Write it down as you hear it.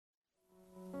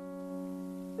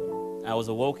I was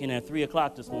awoken at 3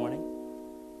 o'clock this morning.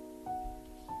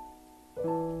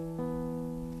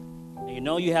 And you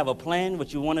know you have a plan,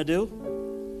 what you want to do.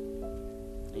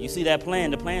 And you see that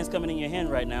plan. The plan's coming in your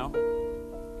hand right now.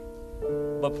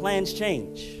 But plans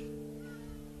change.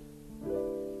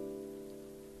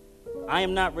 I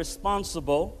am not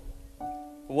responsible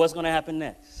for what's going to happen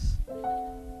next.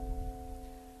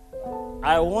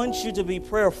 I want you to be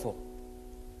prayerful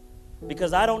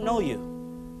because I don't know you.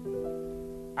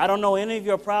 I don't know any of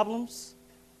your problems.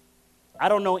 I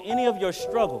don't know any of your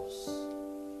struggles.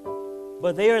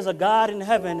 But there is a God in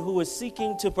heaven who is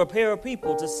seeking to prepare a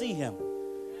people to see him.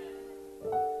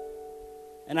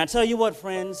 And I tell you what,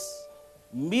 friends,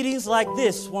 meetings like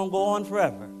this won't go on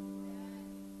forever.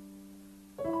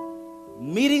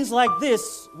 Meetings like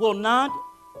this will not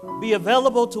be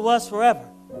available to us forever.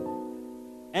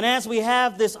 And as we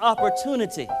have this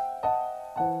opportunity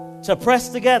to press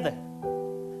together,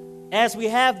 as we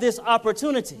have this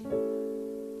opportunity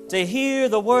to hear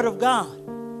the word of God,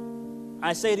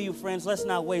 I say to you, friends, let's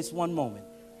not waste one moment.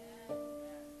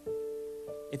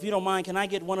 If you don't mind, can I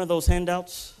get one of those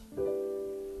handouts?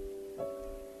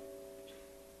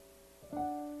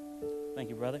 Thank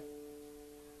you, brother.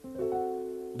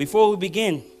 Before we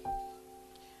begin,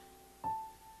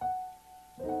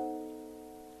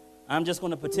 I'm just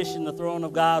going to petition the throne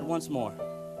of God once more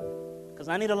because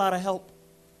I need a lot of help.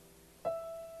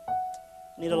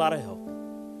 Need a lot of help.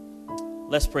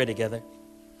 Let's pray together.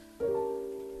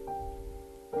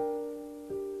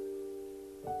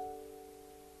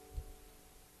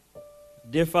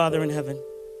 Dear Father in heaven,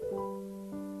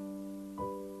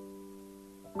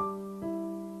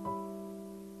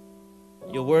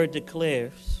 your word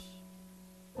declares,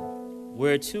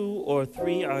 where 2 or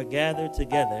 3 are gathered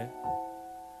together,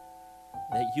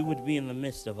 that you would be in the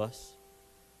midst of us.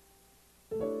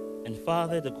 And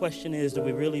Father, the question is, do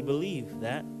we really believe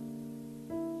that?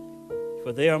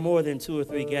 For there are more than 2 or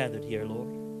 3 gathered here, Lord.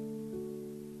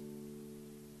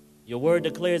 Your word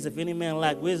declares, if any man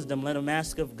lack wisdom, let him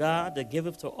ask of God, that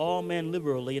giveth to all men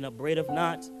liberally and upbraideth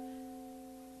not,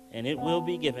 and it will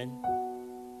be given.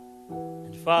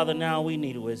 And Father, now we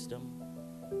need wisdom.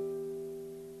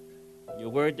 Your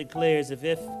word declares,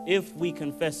 if we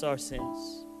confess our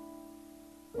sins,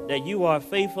 that you are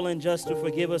faithful and just to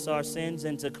forgive us our sins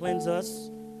and to cleanse us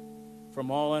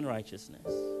from all unrighteousness.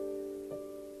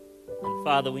 And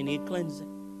Father, we need cleansing.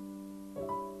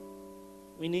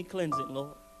 We need cleansing,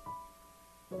 Lord.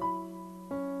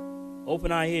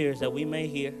 Open our ears that we may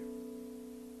hear.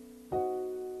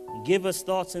 Give us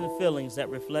thoughts and feelings that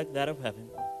reflect that of heaven.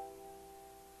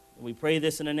 We pray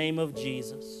this in the name of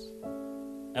Jesus.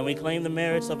 And we claim the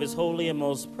merits of his holy and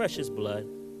most precious blood.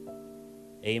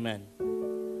 Amen.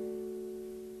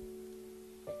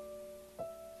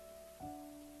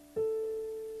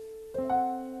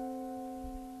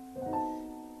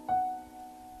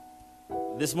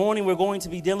 This morning we're going to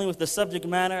be dealing with the subject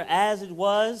matter as it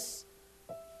was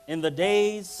in the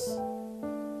days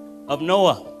of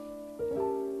Noah.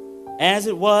 As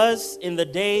it was in the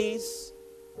days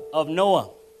of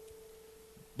Noah.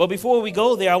 But before we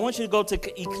go there, I want you to go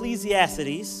to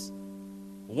Ecclesiastes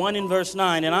 1 in verse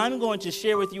 9, and I'm going to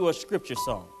share with you a scripture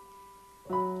song.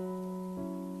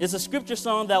 It's a scripture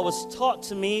song that was taught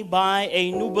to me by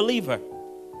a new believer.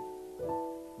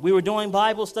 We were doing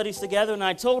Bible studies together, and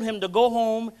I told him to go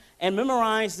home and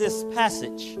memorize this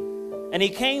passage. And he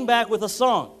came back with a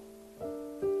song.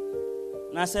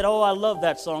 And I said, oh, I love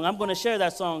that song. I'm going to share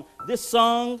that song. This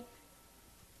song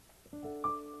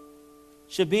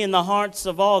should be in the hearts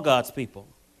of all God's people.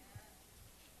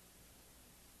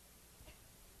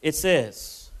 It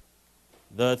says,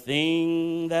 the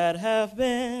thing that hath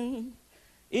been,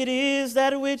 it is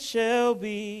that which shall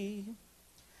be.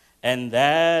 And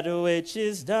that which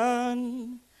is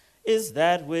done is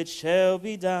that which shall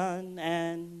be done.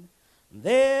 And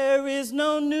there is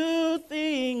no new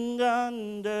thing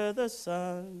under the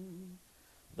sun.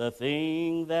 The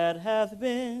thing that hath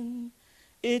been,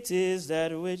 it is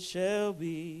that which shall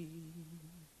be.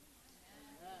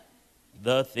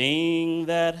 The thing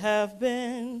that hath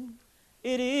been,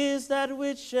 it is that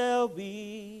which shall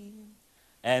be.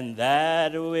 And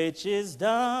that which is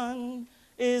done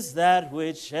is that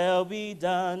which shall be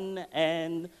done,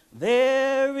 and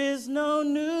there is no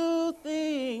new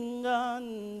thing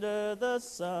under the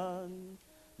sun.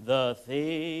 The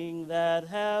thing that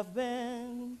hath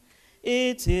been,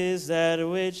 it is that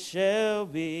which shall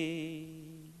be.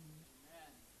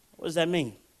 What does that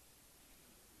mean?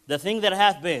 The thing that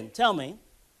hath been, tell me,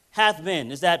 hath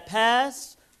been. Is that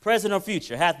past, present, or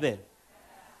future? Hath been.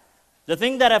 The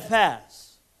thing that hath passed.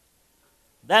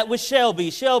 That which shall be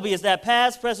is that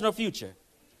past, present, or future?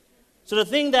 So the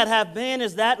thing that have been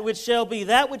is that which shall be.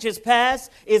 That which is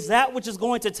past is that which is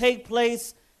going to take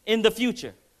place in the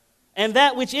future. And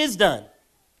that which is done,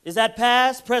 is that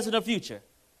past, present, or future?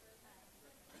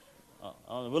 We're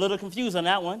a little confused on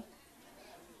that one.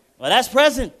 Well, that's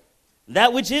present.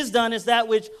 That which is done is that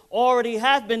which already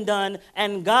hath been done,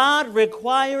 and God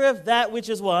requireth that which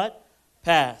is what?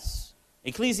 Past.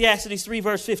 Ecclesiastes 3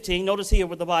 verse 15. Notice here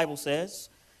what the Bible says.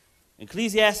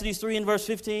 Ecclesiastes 3 and verse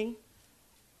 15.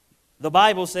 The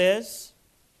Bible says,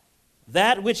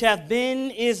 that which hath been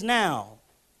is now,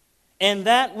 and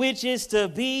that which is to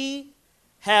be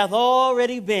hath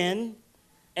already been,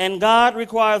 and God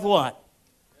requireth what?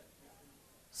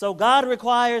 So God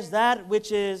requires that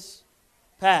which is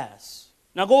past.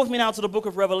 Now go with me now to the book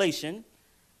of Revelation.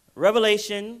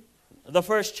 Revelation, the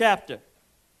first chapter.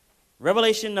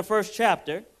 Revelation, the first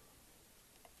chapter.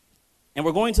 And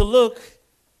we're going to look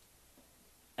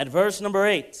at verse number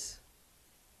 8.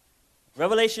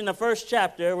 Revelation, the first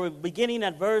chapter, we're beginning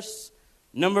at verse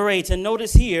number 8. And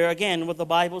notice here, again, what the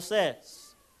Bible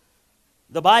says.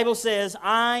 The Bible says,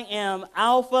 I am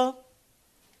Alpha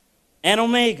and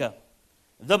Omega,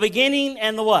 the beginning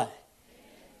and the what?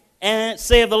 And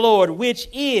saith the Lord, which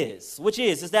is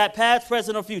that past,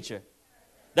 present, or future?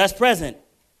 That's present.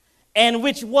 And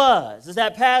which was, is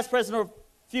that past, present, or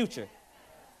future?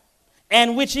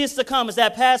 And which is to come, is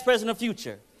that past, present, or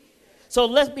future? So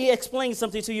let me explain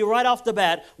something to you right off the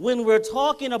bat. When we're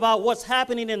talking about what's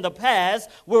happening in the past,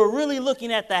 we're really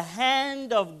looking at the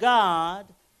hand of God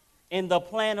in the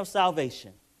plan of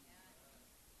salvation.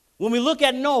 When we look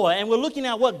at Noah and we're looking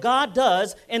at what God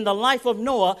does in the life of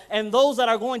Noah and those that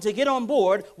are going to get on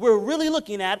board, we're really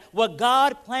looking at what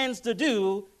God plans to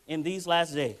do in these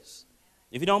last days.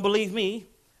 If you don't believe me,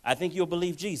 I think you'll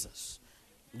believe Jesus.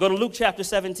 Go to Luke chapter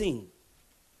 17.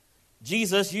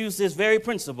 Jesus used this very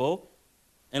principle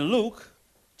in Luke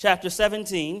chapter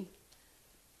 17,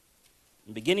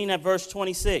 beginning at verse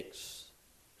 26.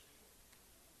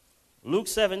 Luke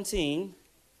 17,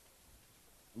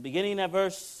 beginning at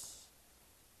verse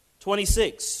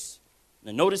 26.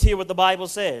 And notice here what the Bible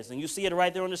says. And you see it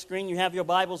right there on the screen. You have your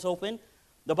Bibles open.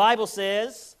 The Bible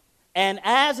says, and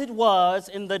as it was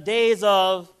in the days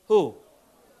of who?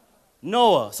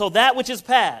 Noah. So that which is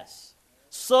past,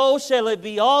 so shall it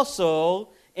be also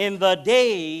in the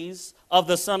days of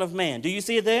the Son of Man. Do you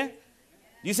see it there?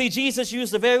 You see, Jesus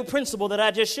used the very principle that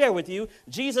I just shared with you.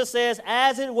 Jesus says,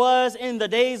 as it was in the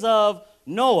days of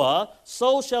Noah,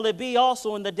 so shall it be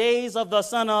also in the days of the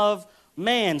Son of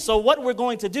Man. So what we're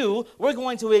going to do, we're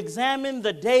going to examine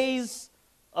the days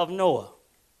of Noah.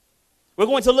 We're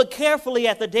going to look carefully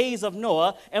at the days of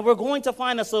Noah, and we're going to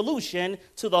find a solution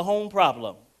to the home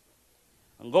problem.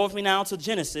 And go with me now to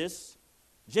Genesis,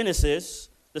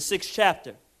 the 6th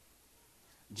chapter.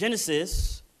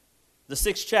 Genesis, the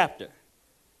 6th chapter.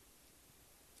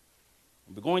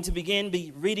 We're going to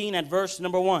begin reading at verse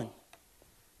number 1.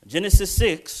 Genesis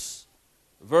 6,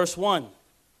 verse 1.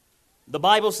 The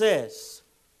Bible says,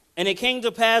 and it came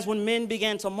to pass when men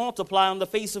began to multiply on the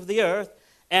face of the earth,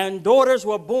 and daughters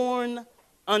were born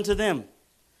unto them,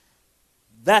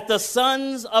 that the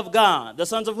sons of God, the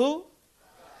sons of who?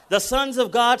 The sons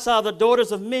of God saw the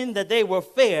daughters of men that they were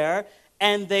fair,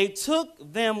 and they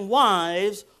took them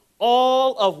wives,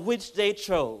 all of which they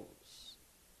chose.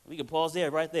 We can pause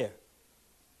there, right there.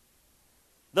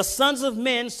 The sons of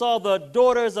men saw the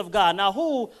daughters of God. Now,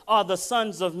 who are the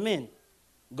sons of men?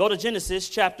 Go to Genesis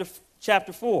chapter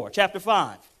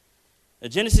 5.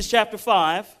 Genesis chapter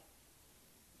 5.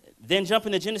 Then jump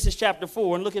into Genesis chapter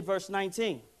 4 and look at verse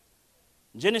 19.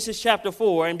 Genesis chapter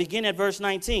 4 and begin at verse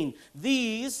 19.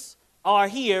 These are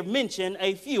here mentioned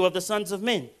a few of the sons of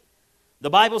men. The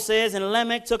Bible says, and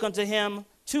Lamech took unto him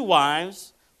 2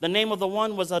 wives. The name of the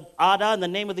one was Ada, and the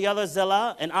name of the other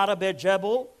Zillah, and Ada bare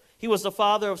Jebel. He was the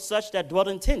father of such that dwelt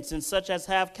in tents, and such as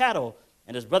have cattle.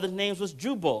 And his brother's name was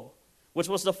Jubal, which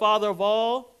was the father of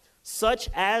all such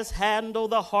as handle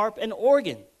the harp and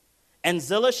organ. And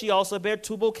Zillah, she also bare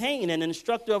Tubal-Cain, an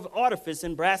instructor of artifice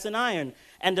in brass and iron.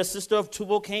 And the sister of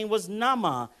Tubal-Cain was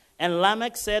Naamah. And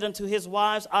Lamech said unto his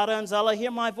wives, Ada and Zillah, hear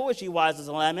my voice, ye wives of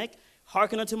Lamech,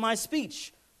 hearken unto my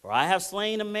speech. For I have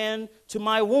slain a man to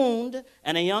my wound,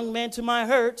 and a young man to my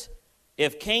hurt.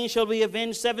 If Cain shall be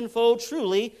avenged sevenfold,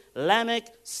 truly, Lamech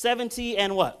 70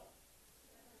 and what?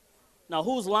 Now,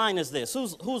 whose line is this?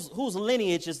 Whose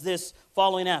lineage is this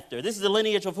following after? This is the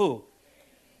lineage of who?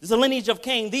 This is the lineage of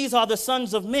Cain. These are the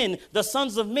sons of men. The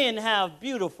sons of men have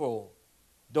beautiful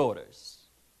daughters.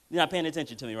 You're not paying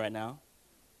attention to me right now.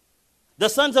 The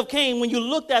sons of Cain, when you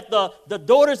looked at the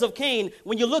daughters of Cain,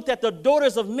 when you looked at the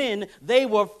daughters of men, they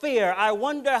were fair. I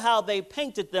wonder how they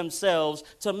painted themselves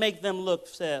to make them look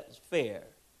fair.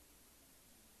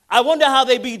 I wonder how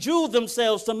they bejeweled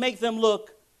themselves to make them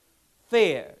look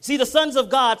fair. See, the sons of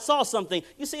God saw something.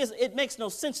 You see, it makes no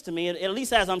sense to me, at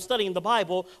least as I'm studying the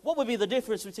Bible. What would be the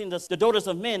difference between the daughters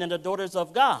of men and the daughters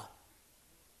of God?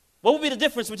 What would be the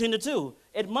difference between the two?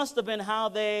 It must have been how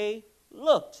they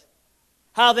looked,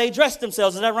 how they dressed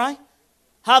themselves. Is that right?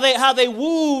 How they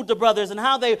wooed the brothers and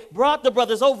how they brought the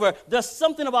brothers over. There's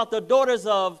something about the daughters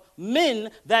of men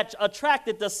that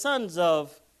attracted the sons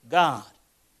of God.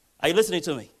 Are you listening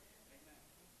to me?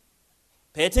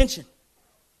 Pay attention.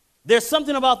 There's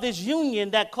something about this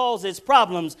union that causes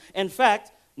problems. In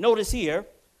fact, notice here,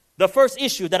 the first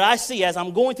issue that I see as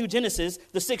I'm going through Genesis,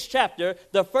 the 6th chapter,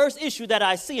 the first issue that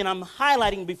I see, and I'm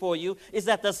highlighting before you, is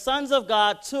that the sons of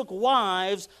God took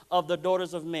wives of the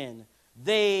daughters of men.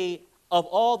 Of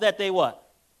all that they what?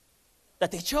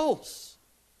 That they chose.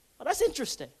 Well, that's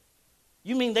interesting.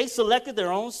 You mean they selected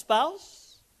their own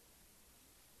spouse?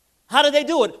 How did they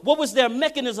do it? What was their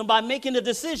mechanism by making the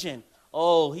decision?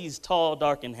 Oh, he's tall,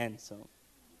 dark, and handsome.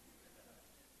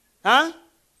 Huh?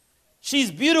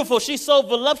 She's beautiful. She's so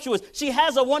voluptuous. She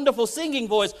has a wonderful singing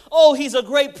voice. Oh, he's a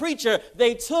great preacher.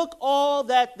 They took all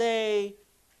that they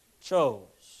chose.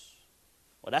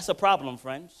 Well, that's a problem,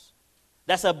 friends.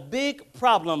 That's a big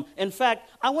problem. In fact,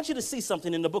 I want you to see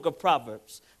something in the book of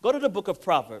Proverbs. Go to the book of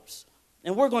Proverbs,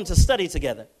 and we're going to study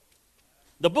together.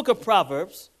 The book of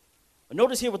Proverbs.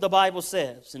 Notice here what the Bible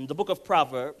says in the book of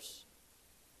Proverbs,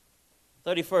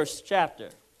 31st chapter.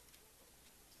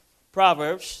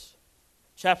 Proverbs,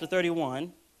 chapter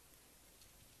 31.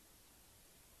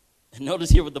 And notice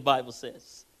here what the Bible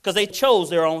says. Because they chose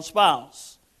their own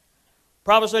spouse.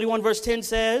 Proverbs 31 verse 10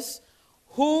 says,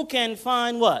 who can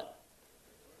find what?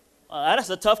 That's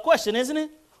a tough question, isn't it?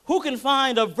 Who can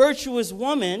find a virtuous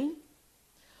woman?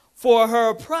 For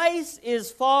her price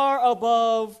is far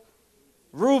above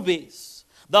rubies.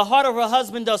 The heart of her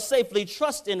husband does safely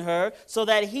trust in her, so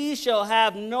that he shall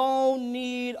have no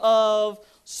need of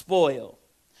spoil.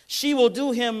 She will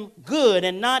do him good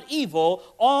and not evil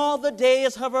all the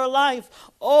days of her life.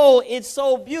 Oh, it's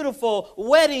so beautiful.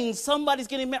 Weddings, somebody's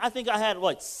getting married. I think I had,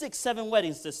 6, 7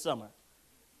 weddings this summer.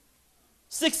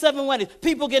 6, 7 weddings.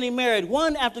 People getting married,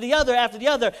 one after the other after the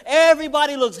other.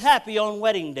 Everybody looks happy on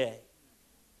wedding day.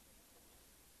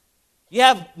 You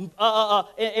have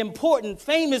important,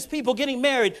 famous people getting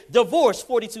married, divorced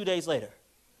 42 days later.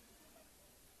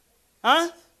 Huh?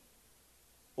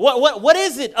 What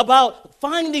is it about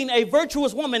finding a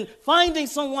virtuous woman, finding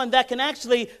someone that can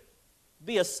actually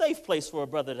be a safe place for a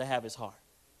brother to have his heart?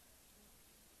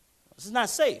 This is not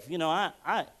safe. You know,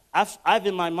 I've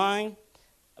in my mind,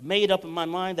 made up in my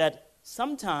mind that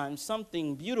sometimes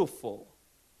something beautiful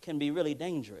can be really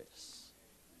dangerous.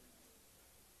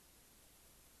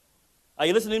 Are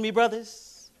you listening to me,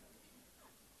 brothers?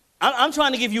 I'm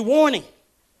trying to give you warning.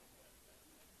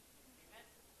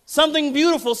 Something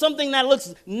beautiful, something that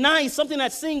looks nice, something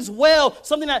that sings well,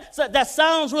 something that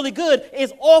sounds really good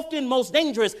is often most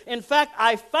dangerous. In fact,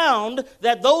 I found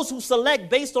that those who select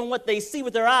based on what they see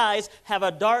with their eyes have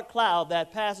a dark cloud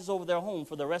that passes over their home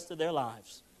for the rest of their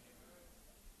lives.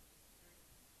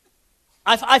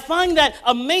 I find that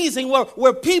amazing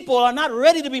where people are not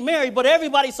ready to be married, but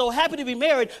everybody's so happy to be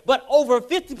married, but over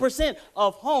 50%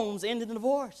 of homes end in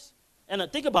divorce. And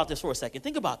think about this for a second.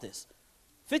 Think about this.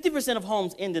 50% of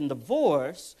homes end in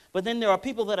divorce, but then there are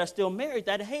people that are still married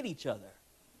that hate each other.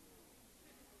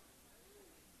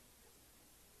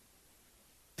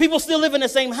 People still live in the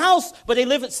same house, but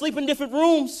they sleep in different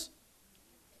rooms.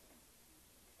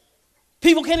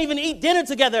 People can't even eat dinner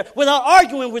together without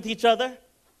arguing with each other.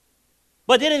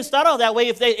 But they didn't start out that way.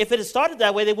 If it had started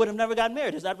that way, they would have never got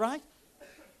married. Is that right?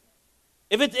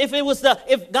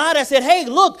 If God had said, hey,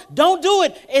 look, don't do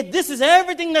it. This is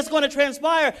everything that's going to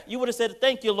transpire, you would have said,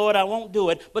 thank you, Lord, I won't do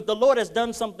it. But the Lord has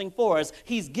done something for us.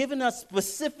 He's given us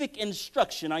specific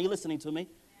instruction. Are you listening to me?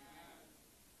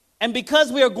 And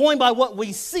because we are going by what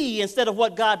we see instead of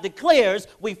what God declares,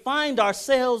 we find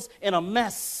ourselves in a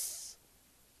mess.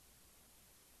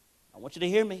 I want you to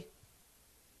hear me.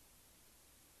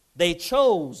 They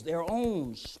chose their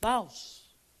own spouse.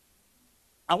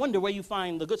 I wonder where you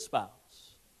find the good spouse.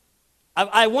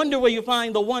 I wonder where you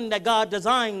find the one that God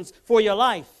designs for your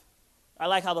life. I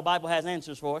like how the Bible has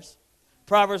answers for us.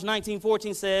 Proverbs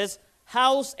 19:14 says,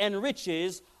 house and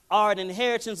riches are an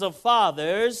inheritance of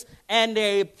fathers, and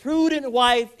a prudent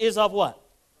wife is of what?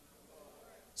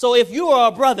 So if you are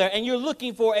a brother and you're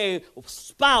looking for a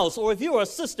spouse, or if you're a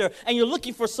sister and you're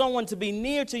looking for someone to be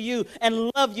near to you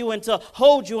and love you and to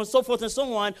hold you and so forth and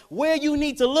so on, where you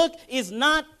need to look is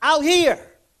not out here.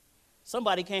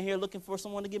 Somebody came here looking for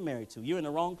someone to get married to. You're in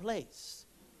the wrong place.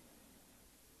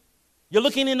 You're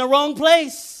looking in the wrong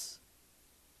place.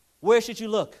 Where should you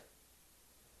look?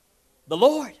 The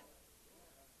Lord.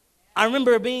 I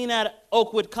remember being at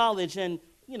Oakwood College, and,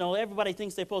 everybody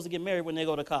thinks they're supposed to get married when they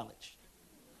go to college.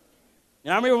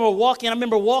 And I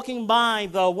remember walking by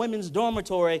the women's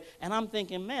dormitory, and I'm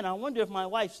thinking, man, I wonder if my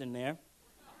wife's in there.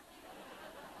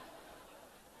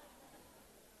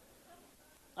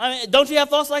 I mean, don't you have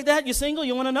thoughts like that? You're single,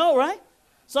 you want to know, right?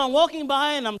 So I'm walking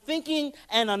by, and I'm thinking,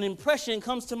 and an impression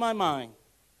comes to my mind.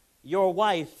 Your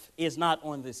wife is not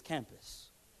on this campus.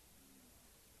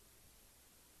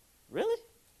 Really?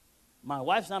 My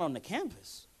wife's not on the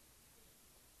campus.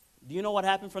 Do you know what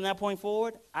happened from that point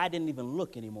forward? I didn't even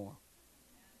look anymore.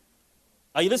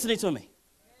 Are you listening to me?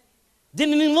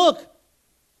 Didn't even look.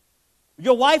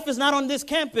 Your wife is not on this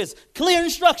campus. Clear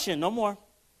instruction. No more.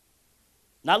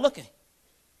 Not looking.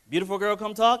 Beautiful girl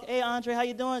come talk. Hey, Andre, how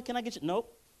you doing? Can I get you?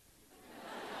 Nope.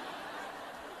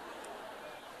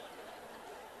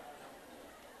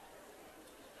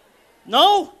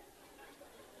 No.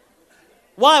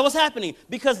 Why? What's happening?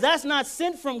 Because that's not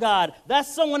sent from God.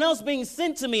 That's someone else being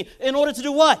sent to me in order to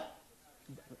do what?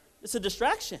 It's a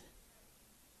distraction.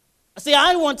 See,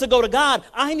 I want to go to God.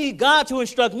 I need God to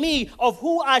instruct me of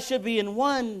who I should be in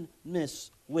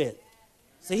oneness with.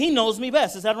 See, he knows me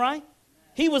best. Is that right?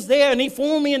 He was there and he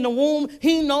formed me in the womb.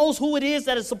 He knows who it is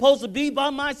that is supposed to be by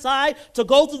my side to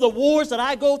go through the wars that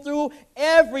I go through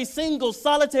every single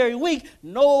solitary week.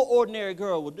 No ordinary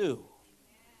girl will do.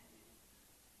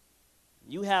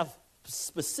 You have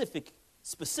specific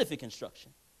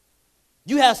instruction.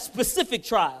 You have specific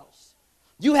trials.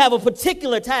 You have a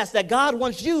particular task that God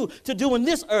wants you to do in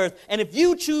this earth, and if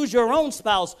you choose your own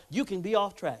spouse, you can be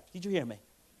off track. Did you hear me?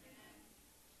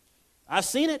 I've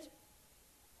seen it.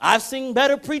 I've seen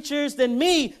better preachers than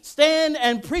me stand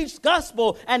and preach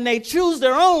gospel, and they choose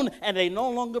their own, and they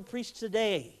no longer preach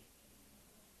today.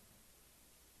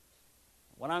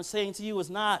 What I'm saying to you is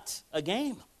not a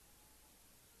game.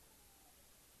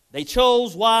 They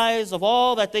chose wives of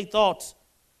all that they thought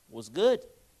was good.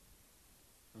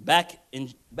 Back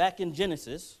in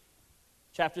Genesis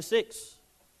chapter 6.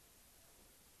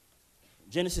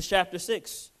 Genesis chapter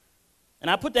 6. And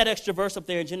I put that extra verse up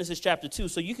there in Genesis chapter 2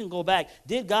 so you can go back.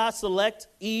 Did God select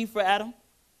Eve for Adam?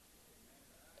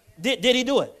 Did he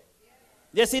do it?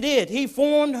 Yes, he did. He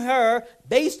formed her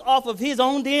based off of his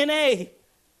own DNA.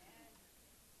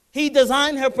 He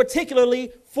designed her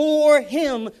particularly for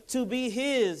him to be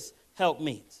his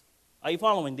helpmeet. Are you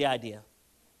following the idea?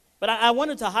 But I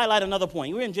wanted to highlight another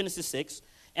point. We're in Genesis 6,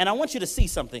 and I want you to see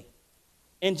something.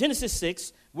 In Genesis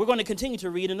 6, we're going to continue to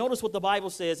read, and notice what the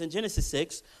Bible says in Genesis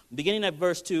 6, beginning at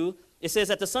verse 2. It says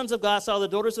that the sons of God saw the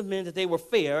daughters of men, that they were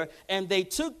fair, and they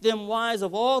took them wives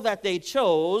of all that they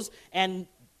chose, and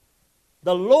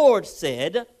the Lord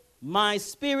said, my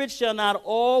spirit shall not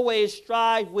always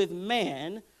strive with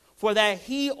man, for that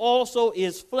he also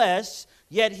is flesh,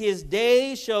 yet his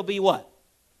days shall be what?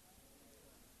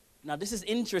 Now, this is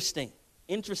interesting.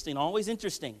 Interesting, always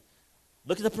interesting.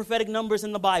 Look at the prophetic numbers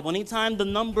in the Bible. Anytime the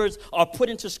numbers are put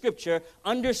into Scripture,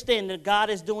 understand that God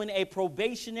is doing a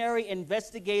probationary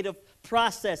investigative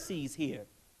processes here.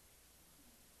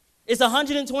 It's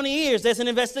 120 years. There's an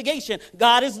investigation.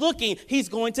 God is looking. He's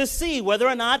going to see whether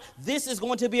or not this is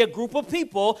going to be a group of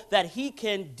people that he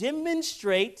can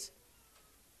demonstrate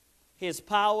his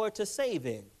power to save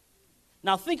in.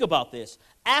 Now think about this.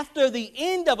 After the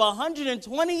end of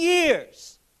 120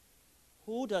 years,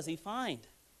 who does he find?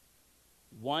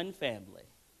 One family.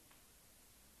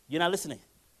 You're not listening.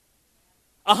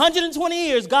 120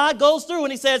 years, God goes through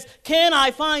and he says, can I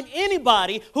find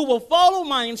anybody who will follow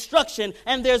my instruction?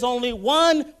 And there's only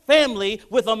one family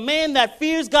with a man that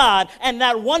fears God. And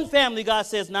that one family, God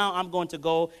says, now I'm going to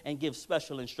go and give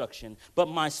special instruction. But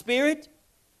my spirit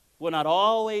will not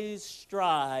always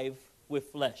strive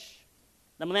with flesh.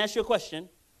 Now, I'm going to ask you a question.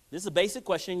 This is a basic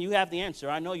question. You have the answer.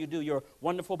 I know you do. You're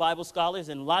wonderful Bible scholars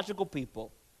and logical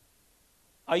people.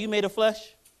 Are you made of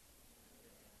flesh?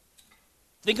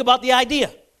 Think about the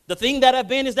idea. The thing that have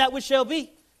been is that which shall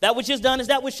be. That which is done is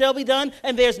that which shall be done.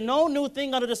 And there's no new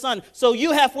thing under the sun. So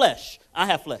you have flesh. I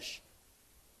have flesh.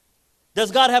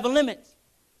 Does God have a limit?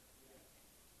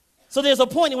 So there's a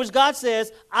point in which God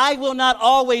says, I will not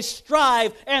always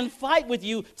strive and fight with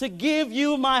you to give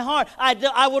you my heart.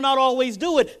 I will not always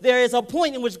do it. There is a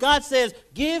point in which God says,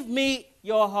 give me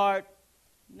your heart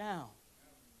now.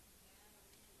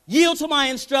 Yield to my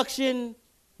instruction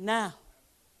now.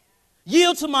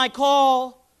 Yield to my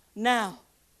call now.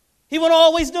 He won't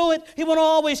always do it. He won't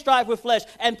always strive with flesh.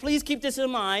 And please keep this in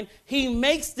mind. He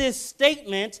makes this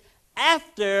statement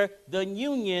after the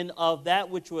union of that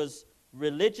which was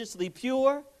religiously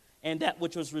pure and that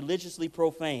which was religiously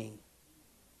profane.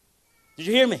 Did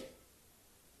you hear me?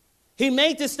 He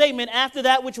made this statement after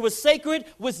that which was sacred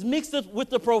was mixed with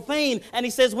the profane. And he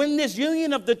says, when this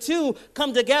union of the two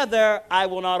come together, I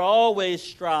will not always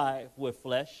strive with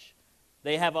flesh.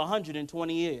 They have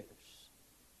 120 years.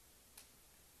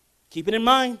 Keep it in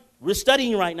mind, we're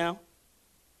studying right now.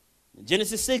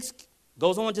 Genesis 6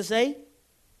 goes on to say,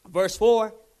 verse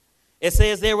 4, it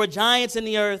says, there were giants in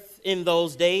the earth in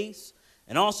those days,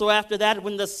 and also after that,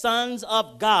 when the sons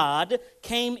of God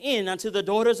came in unto the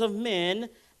daughters of men,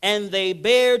 and they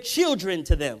bare children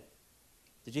to them.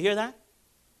 Did you hear that?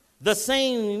 The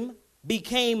same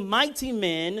became mighty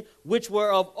men, which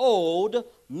were of old,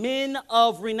 men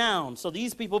of renown. So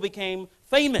these people became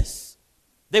famous.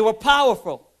 They were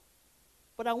powerful.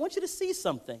 But I want you to see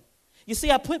something. You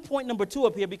see, I put point number 2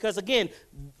 up here because, again,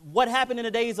 what happened in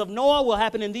the days of Noah will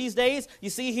happen in these days. You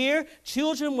see here,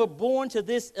 children were born to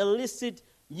this illicit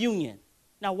union.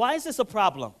 Now, why is this a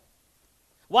problem?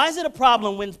 Why is it a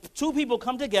problem when two people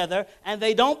come together and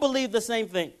they don't believe the same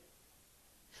thing?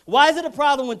 Why is it a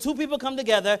problem when two people come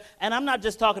together, and I'm not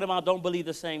just talking about don't believe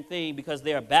the same thing because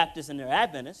they're Baptists and they're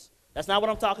Adventists. That's not what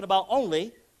I'm talking about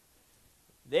only.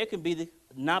 There can be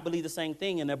not believe the same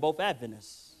thing and they're both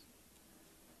Adventists.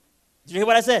 Did you hear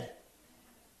what I said?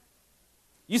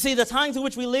 You see, the times in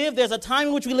which we live, there's a time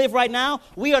in which we live right now.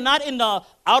 We are not in the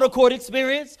outer court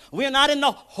experience. We are not in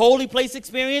the holy place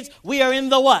experience. We are in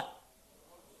the what?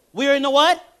 We are in the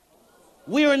what?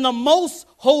 We are in the most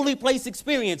holy place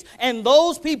experience. And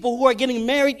those people who are getting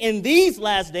married in these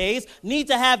last days need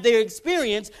to have their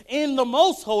experience in the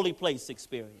most holy place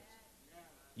experience.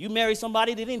 You marry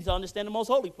somebody, they need to understand the most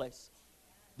holy place.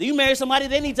 Do you marry somebody,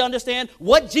 they need to understand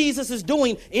what Jesus is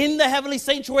doing in the heavenly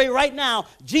sanctuary right now.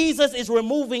 Jesus is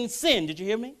removing sin. Did you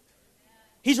hear me?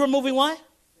 He's removing what?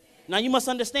 Now you must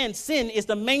understand, sin is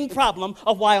the main problem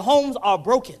of why homes are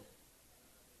broken.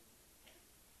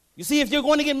 You see, if you're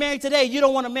going to get married today, you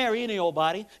don't want to marry any old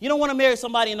body. You don't want to marry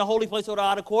somebody in the holy place or the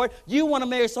outer court. You want to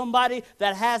marry somebody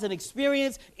that has an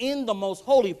experience in the most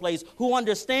holy place, who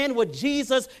understand what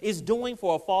Jesus is doing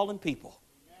for a fallen people.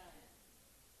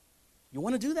 You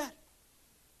want to do that?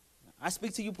 I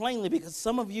speak to you plainly because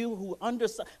some of you who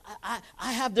understand,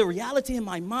 I have the reality in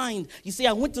my mind. You see,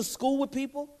 I went to school with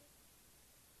people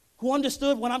who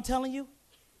understood what I'm telling you.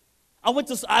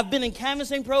 I've been in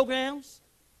canvassing programs.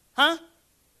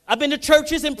 I've been to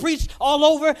churches and preached all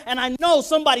over, and I know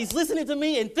somebody's listening to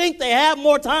me and think they have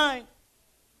more time.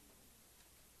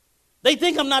 They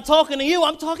think I'm not talking to you.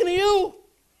 I'm talking to you.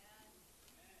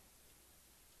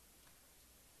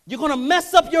 You're going to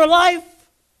mess up your life.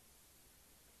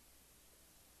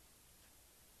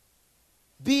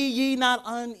 Be ye not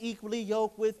unequally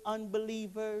yoked with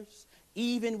unbelievers,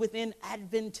 even within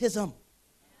Adventism.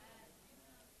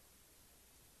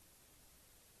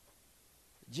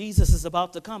 Jesus is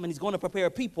about to come, and he's going to prepare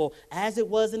people. As it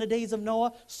was in the days of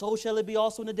Noah, so shall it be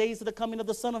also in the days of the coming of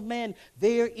the Son of Man.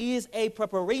 There is a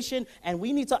preparation, and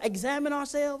we need to examine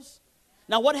ourselves.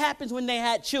 Now, what happens when they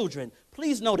had children?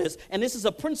 Please notice, and this is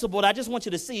a principle that I just want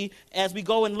you to see as we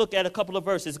go and look at a couple of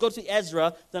verses. Go to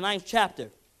Ezra, the 9th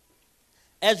chapter.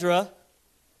 Ezra,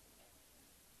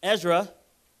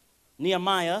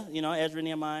 Nehemiah, Ezra,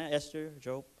 Nehemiah, Esther,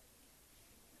 Job.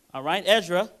 All right,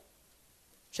 Ezra,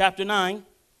 chapter 9.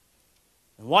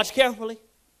 And watch carefully.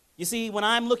 You see, when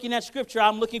I'm looking at Scripture,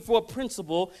 I'm looking for a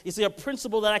principle. You see, a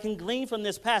principle that I can glean from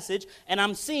this passage, and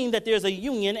I'm seeing that there's a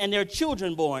union and there are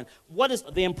children born. What is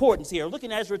the importance here? Look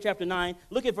in Ezra chapter 9.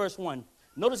 Look at verse 1.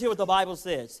 Notice here what the Bible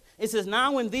says. It says,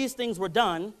 now when these things were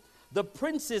done, the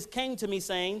princes came to me,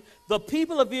 saying, the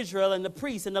people of Israel and the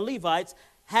priests and the Levites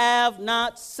have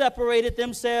not separated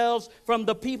themselves from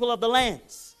the people of the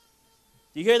lands.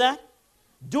 Do you hear that?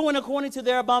 Doing according to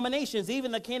their abominations,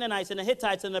 even the Canaanites and the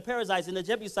Hittites and the Perizzites and the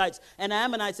Jebusites and the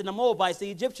Ammonites and the Moabites,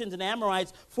 the Egyptians and the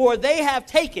Amorites, for they have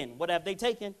taken, what have they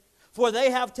taken? For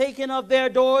they have taken of their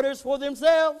daughters for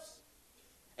themselves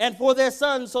and for their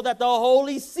sons, so that the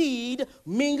holy seed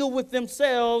mingle with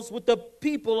themselves with the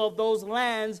people of those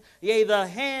lands. Yea, the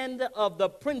hand of the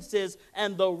princes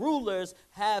and the rulers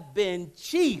have been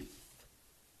chief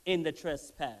in the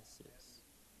trespasses.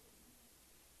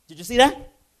 Did you see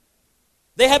that?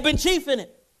 They have been chief in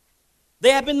it. They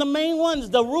have been the main ones.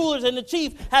 The rulers and the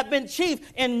chief have been chief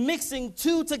in mixing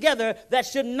two together that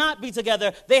should not be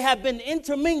together. They have been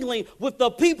intermingling with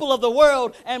the people of the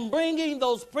world and bringing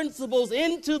those principles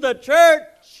into the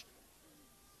church.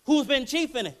 Who's been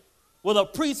chief in it? Well, the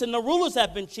priests and the rulers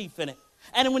have been chief in it.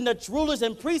 And when the rulers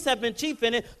and priests have been chief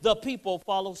in it, the people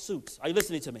follow suit. Are you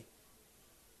listening to me?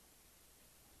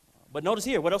 But notice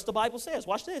here, what else the Bible says.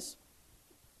 Watch this.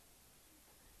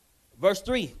 Verse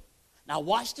 3. Now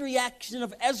watch the reaction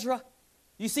of Ezra.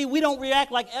 You see, we don't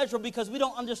react like Ezra because we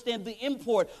don't understand the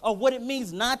import of what it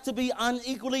means not to be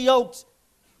unequally yoked.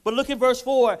 But look at verse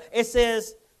 4. It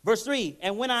says, verse 3,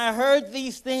 and when I heard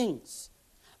these things,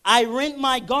 I rent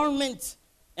my garment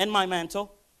and my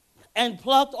mantle, and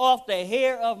plucked off the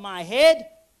hair of my head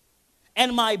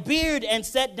and my beard, and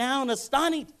sat down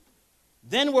astonished.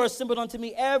 Then were assembled unto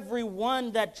me every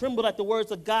one that trembled at the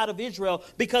words of God of Israel,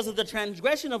 because of the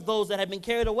transgression of those that had been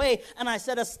carried away. And I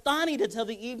sat astonished until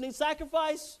the evening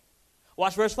sacrifice.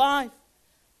 Watch verse 5.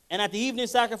 And at the evening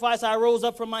sacrifice I rose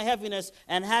up from my heaviness,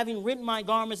 and having rent my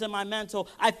garments and my mantle,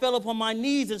 I fell upon my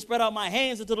knees and spread out my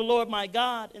hands unto the Lord my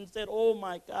God, and said, Oh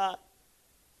my God,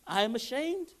 I am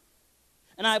ashamed.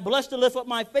 And I blush to lift up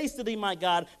my face to thee, my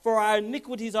God, for our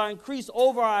iniquities are increased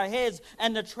over our heads,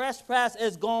 and the trespass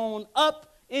is gone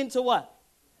up into what?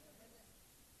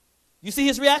 You see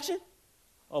his reaction?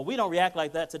 Oh, we don't react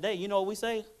like that today. You know what we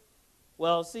say?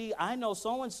 Well, see, I know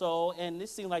so-and-so, and it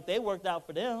seemed like they worked out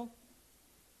for them.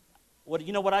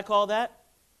 You know what I call that?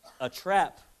 A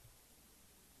trap.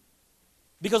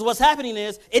 Because what's happening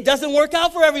is, it doesn't work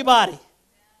out for everybody.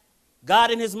 God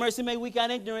in his mercy may weak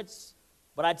on ignorance.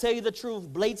 But I tell you the truth,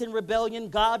 blatant rebellion,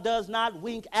 God does not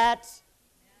wink at.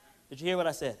 Did you hear what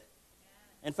I said?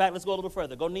 In fact, let's go a little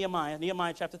further. Go to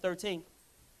Nehemiah chapter 13.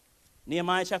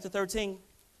 Nehemiah chapter 13.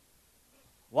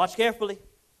 Watch carefully.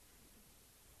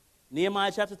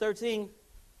 Nehemiah chapter 13.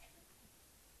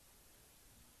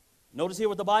 Notice here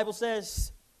what the Bible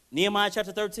says. Nehemiah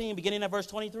chapter 13, beginning at verse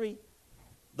 23.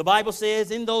 The Bible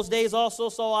says, in those days also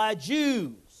saw I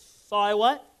Jews. Saw I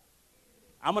what?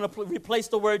 I'm going to replace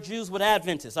the word Jews with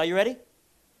Adventists. Are you ready?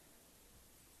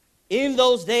 In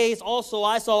those days also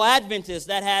I saw Adventists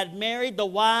that had married the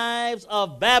wives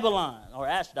of Babylon, or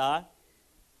Ashdod,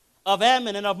 of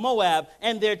Ammon and of Moab,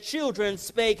 and their children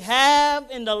spake half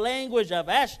in the language of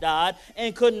Ashdod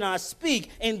and could not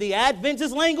speak in the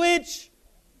Adventist language.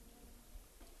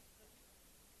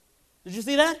 Did you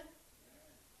see that?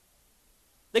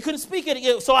 They couldn't speak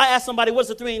it. So I asked somebody, what's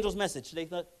the three angels' message? They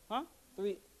thought, huh?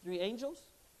 Three angels?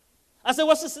 I said,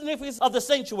 what's the significance of the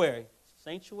sanctuary?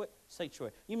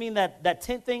 Sanctuary. You mean that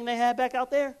tent thing they had back out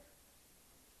there?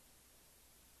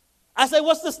 I said,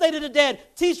 what's the state of the dead?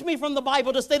 Teach me from the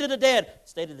Bible the state of the dead.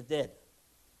 State of the dead.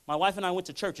 My wife and I went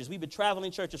to churches. We've been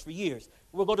traveling churches for years.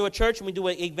 We'll go to a church and we do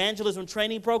an evangelism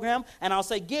training program, and I'll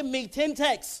say, give me 10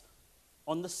 texts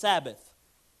on the Sabbath.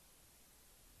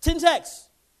 10 texts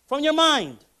from your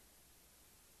mind.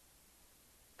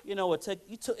 You know, it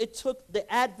took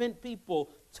the Advent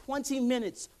people 20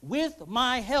 minutes with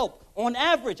my help, on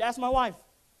average. Ask my wife.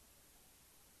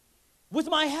 With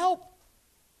my help.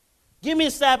 Give me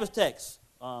a Sabbath text.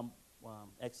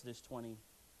 Exodus 20.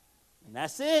 And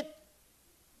that's it.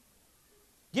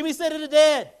 Give me State of the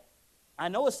Dead. I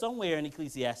know it's somewhere in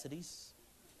Ecclesiastes.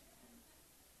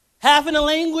 Half in the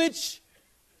language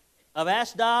of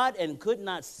Ashdod, and could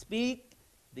not speak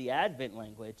the Advent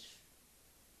language.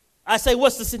 I say,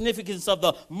 what's the significance of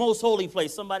the most holy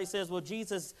place? Somebody says, well,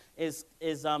 Jesus is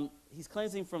he's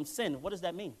cleansing from sin. What does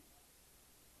that mean?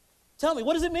 Tell me,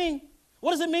 what does it mean?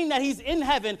 What does it mean that he's in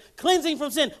heaven cleansing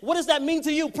from sin? What does that mean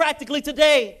to you practically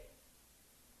today?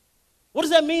 What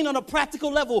does that mean on a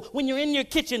practical level when you're in your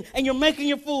kitchen and you're making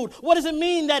your food? What does it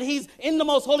mean that he's in the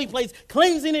most holy place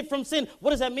cleansing it from sin?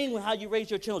 What does that mean with how you raise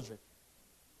your children?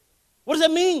 What does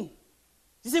that mean?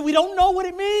 You see, we don't know what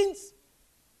it means.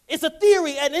 It's a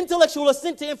theory, an intellectual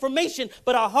assent to information,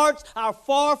 but our hearts are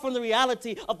far from the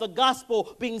reality of the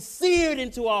gospel being seared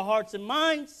into our hearts and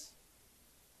minds.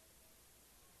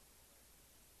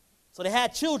 So they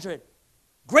had children,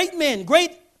 great men,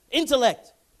 great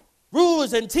intellect,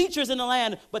 rulers and teachers in the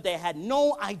land, but they had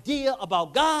no idea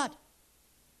about God.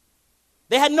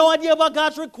 They had no idea about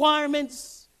God's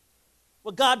requirements,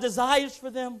 what God desires for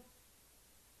them.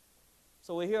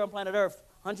 So we're here on planet Earth,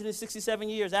 167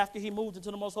 years after he moved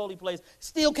into the most holy place,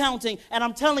 still counting, and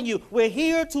I'm telling you, we're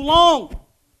here too long.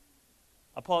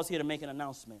 I pause here to make an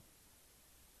announcement.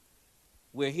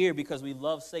 We're here because we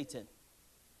love Satan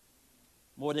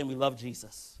more than we love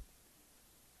Jesus.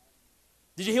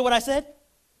 Did you hear what I said?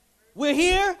 We're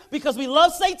here because we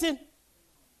love Satan.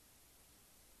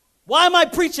 Why am I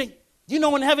preaching? You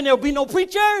know in heaven there will be no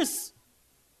preachers.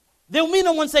 There will be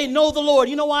no one say, know the Lord.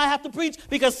 You know why I have to preach?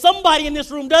 Because somebody in this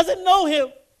room doesn't know him.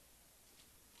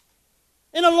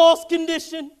 In a lost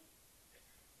condition.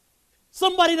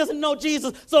 Somebody doesn't know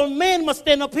Jesus, so a man must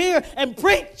stand up here and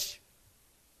preach.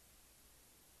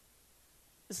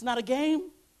 It's not a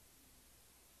game.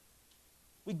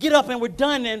 We get up and we're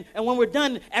done, and when we're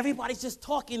done, everybody's just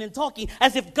talking and talking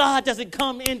as if God doesn't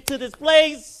come into this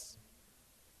place.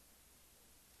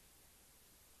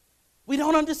 We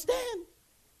don't understand.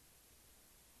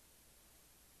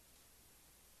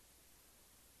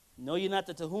 Know ye not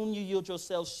that to whom you yield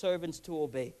yourselves servants to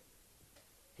obey?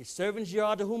 His servants ye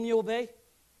are to whom you obey,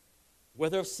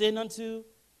 whether of sin unto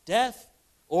death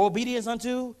or obedience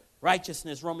unto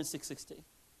righteousness, Romans 6:16.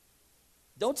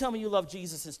 Don't tell me you love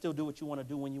Jesus and still do what you want to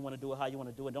do when you want to do it, how you want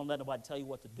to do it. Don't let nobody tell you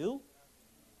what to do.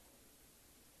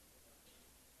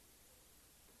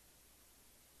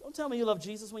 Don't tell me you love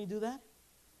Jesus when you do that.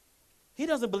 He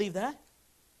doesn't believe that.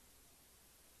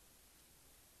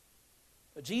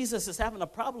 But Jesus is having a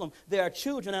problem. There are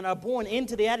children that are born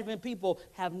into the Advent people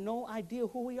have no idea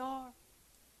who we are.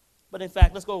 But in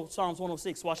fact, let's go Psalms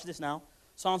 106. Watch this now.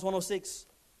 Psalms 106.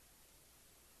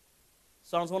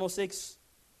 Psalms 106.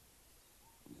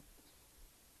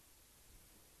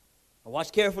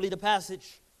 Watch carefully the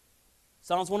passage.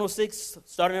 Psalms 106,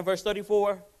 starting at verse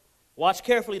 34. Watch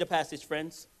carefully the passage,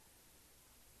 friends.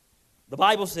 The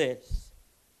Bible says,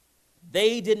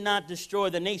 they did not destroy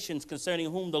the nations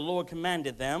concerning whom the Lord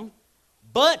commanded them,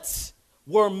 but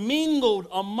were mingled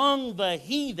among the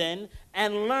heathen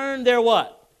and learned their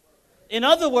what? In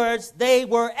other words, they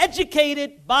were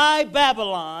educated by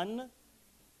Babylon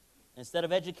instead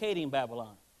of educating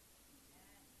Babylon.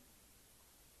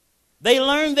 They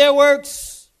learned their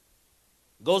works,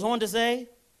 goes on to say,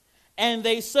 and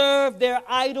they served their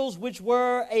idols, which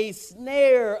were a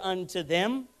snare unto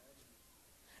them.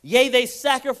 Yea, they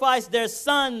sacrificed their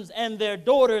sons and their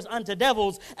daughters unto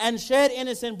devils, and shed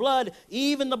innocent blood,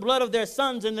 even the blood of their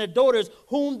sons and their daughters,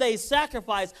 whom they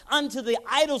sacrificed unto the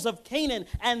idols of Canaan,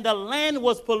 and the land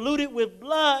was polluted with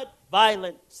blood,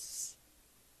 violence.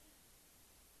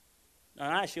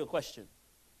 Now, I ask you a question.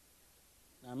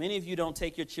 Now, many of you don't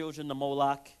take your children to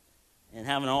Moloch and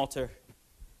have an altar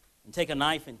and take a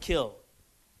knife and kill.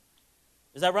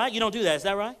 Is that right? You don't do that. Is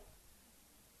that right?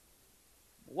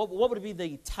 What would be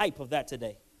the type of that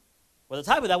today? Well, the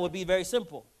type of that would be very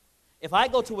simple. If I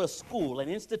go to a school, an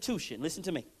institution, listen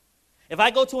to me. If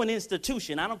I go to an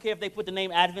institution, I don't care if they put the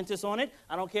name Adventist on it.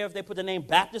 I don't care if they put the name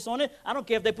Baptist on it. I don't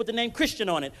care if they put the name Christian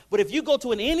on it. But if you go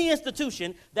to any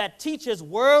institution that teaches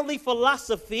worldly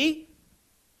philosophy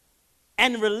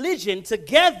and religion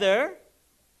together,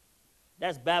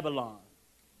 that's Babylon.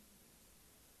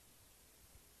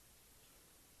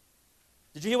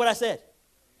 Did you hear what I said?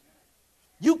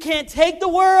 You can't take the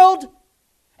world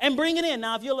and bring it in.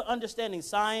 Now, if you're understanding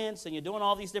science and you're doing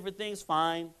all these different things,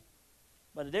 fine.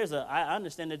 But I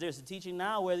understand that there's a teaching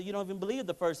now where you don't even believe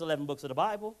the first 11 books of the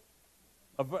Bible,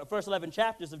 or first 11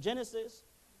 chapters of Genesis.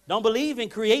 Don't believe in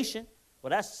creation.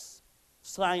 Well, that's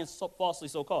science falsely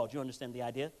so-called. You understand the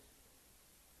idea?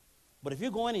 But if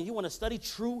you're going and you want to study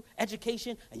true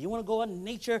education and you want to go on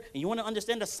nature and you want to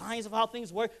understand the science of how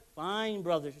things work, fine,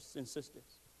 brothers and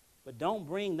sisters. But don't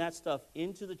bring that stuff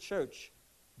into the church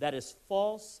that is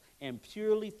false and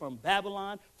purely from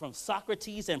Babylon, from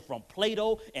Socrates and from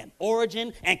Plato and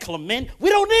Origen and Clement. We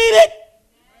don't need it.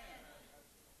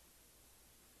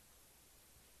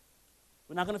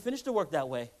 We're not going to finish the work that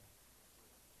way.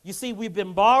 You see, we've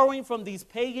been borrowing from these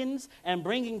pagans and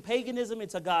bringing paganism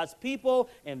into God's people,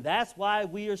 and that's why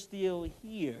we are still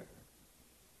here.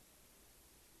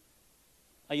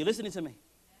 Are you listening to me?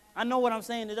 I know what I'm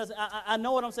saying. I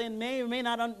know what I'm saying may or may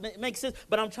not make sense,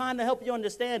 but I'm trying to help you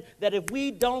understand that if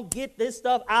we don't get this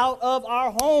stuff out of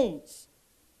our homes,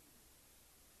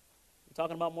 we're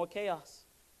talking about more chaos.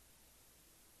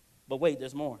 But wait,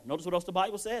 there's more. Notice what else the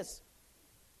Bible says.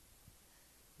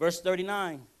 Verse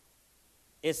 39.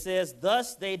 It says,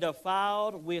 thus they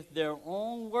defiled with their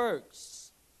own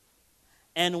works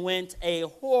and went a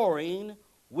whoring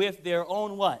with their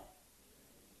own what?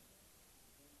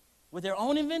 With their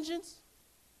own inventions?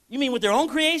 You mean with their own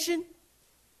creation?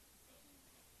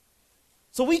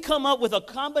 So we come up with a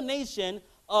combination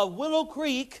of Willow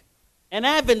Creek and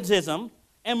Adventism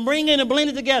and bring it and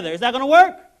blend it together. Is that going to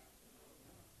work?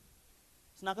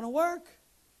 It's not going to work.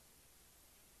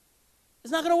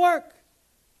 It's not going to work.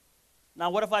 Now,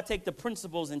 what if I take the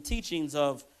principles and teachings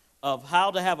of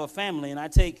how to have a family, and I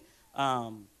take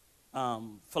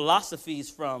philosophies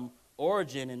from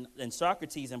Origen and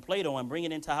Socrates and Plato and bring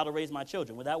it into how to raise my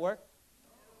children? Would that work?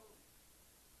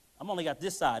 I'm only got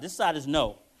this side. This side is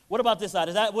no. What about this side?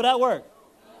 Would that work?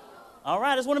 No. All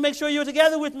right, I just want to make sure you're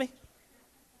together with me.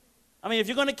 I mean, if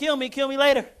you're going to kill me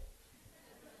later.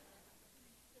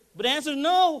 But the answer is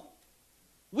no.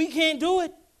 We can't do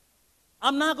it.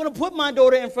 I'm not going to put my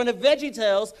daughter in front of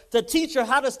VeggieTales to teach her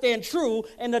how to stand true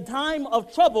in the time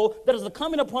of trouble that is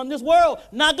coming upon this world.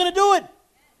 Not going to do it.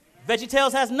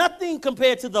 VeggieTales has nothing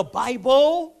compared to the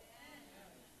Bible.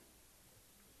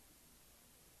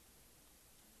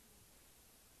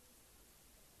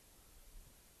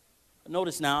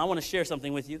 Notice now, I want to share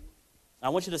something with you. I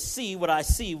want you to see what I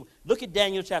see. Look at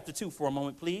Daniel chapter 2 for a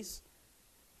moment, please.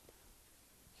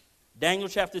 Daniel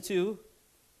chapter 2.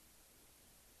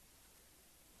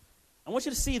 I want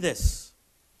you to see this.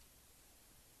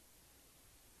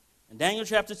 In Daniel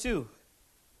chapter 2,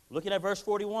 looking at verse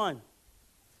 41.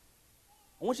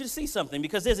 I want you to see something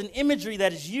because there's an imagery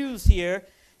that is used here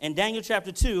in Daniel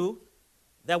chapter 2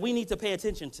 that we need to pay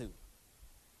attention to.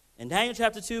 In Daniel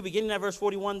chapter 2, beginning at verse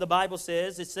 41, the Bible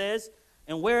says, it says,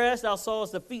 "And whereas thou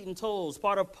sawest the feet and toes,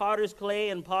 part of potter's clay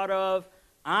and part of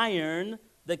iron,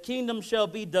 the kingdom shall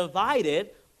be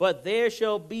divided, but there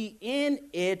shall be in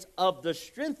it of the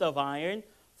strength of iron,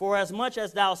 for as much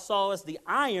as thou sawest the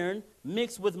iron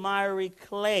mixed with miry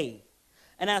clay.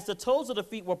 And as the toes of the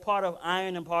feet were part of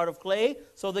iron and part of clay,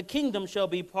 so the kingdom shall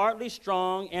be partly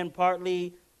strong and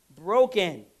partly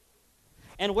broken.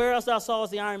 And whereas thou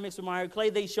sawest the iron mixed with miry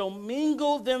clay, they shall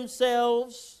mingle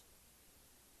themselves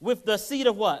with the seed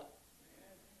of what?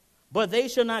 But they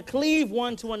shall not cleave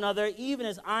one to another, even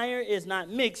as iron is not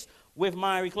mixed with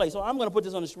miry clay." So I'm going to put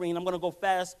this on the screen. I'm going to go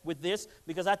fast with this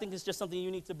because I think it's just something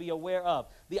you need to be aware of.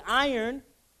 The iron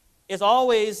is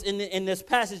always, in this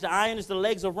passage, the iron is the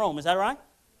legs of Rome. Is that right?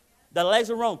 The legs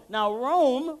of Rome. Now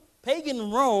Rome, pagan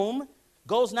Rome,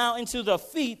 goes now into the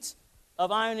feet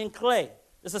of iron and clay.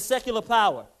 It's a secular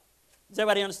power. Does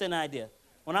everybody understand the idea?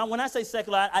 When I say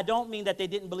secular, I don't mean that they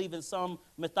didn't believe in some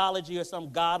mythology or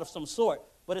some god of some sort,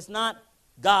 but it's not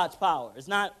God's power. It's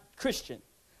not Christian.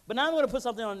 But now I'm going to put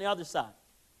something on the other side.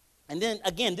 And then,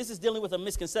 again, this is dealing with a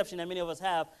misconception that many of us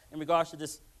have in regards to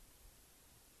this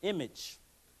image.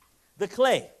 The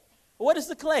clay. What is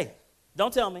the clay?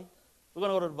 Don't tell me. We're going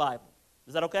to go to the Bible.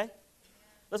 Is that okay?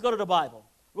 Let's go to the Bible.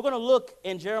 We're going to look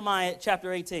in Jeremiah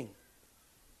chapter 18.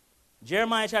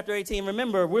 Jeremiah chapter 18.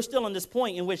 Remember, we're still on this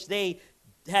point in which they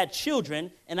had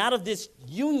children, and out of this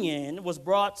union was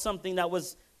brought something that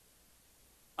was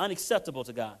unacceptable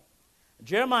to God.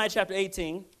 Jeremiah chapter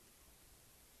 18,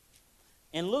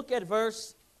 and look at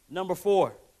verse number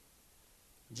 4.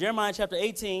 Jeremiah chapter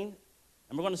 18,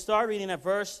 and we're going to start reading at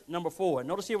verse number 4.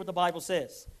 Notice here what the Bible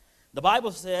says. The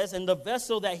Bible says, "And the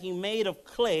vessel that he made of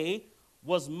clay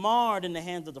was marred in the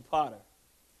hands of the potter.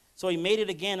 So he made it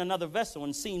again another vessel,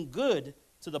 and seemed good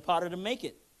to the potter to make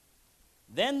it.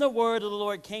 Then the word of the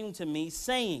Lord came to me,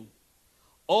 saying,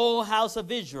 O house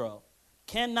of Israel,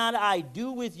 cannot I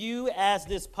do with you as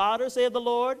this potter, saith the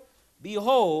Lord?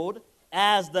 Behold,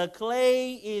 as the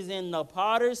clay is in the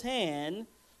potter's hand,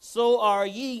 so are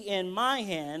ye in my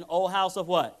hand, O house of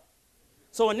what?"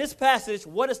 So in this passage,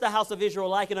 what is the house of Israel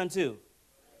likened unto?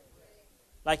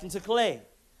 Likened to clay.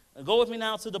 Go with me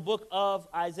now to the book of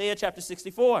Isaiah chapter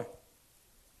 64.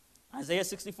 Isaiah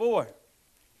 64.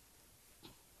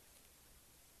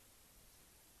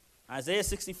 Isaiah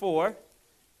 64.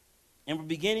 And we're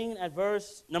beginning at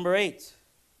verse number 8.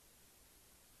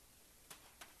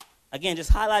 Again,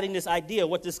 just highlighting this idea,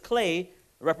 what this clay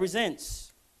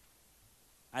represents.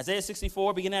 Isaiah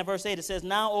 64, beginning at verse 8, it says,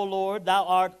 "Now, O Lord, thou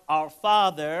art our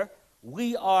Father,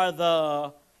 we are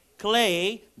the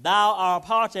clay, thou art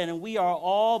potter, and we are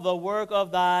all the work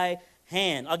of thy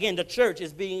hand." Again, the church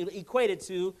is being equated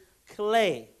to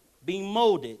clay, being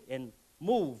molded and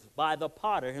moved by the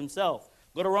potter himself.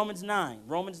 Go to Romans 9.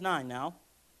 Romans 9 now.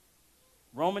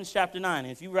 Romans chapter 9.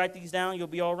 And if you write these down, you'll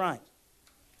be all right.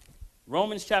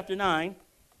 Romans chapter 9,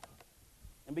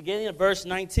 and beginning at verse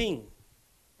 19.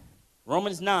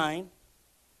 Romans 9,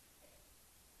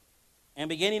 and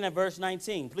beginning at verse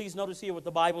 19. Please notice here what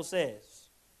the Bible says.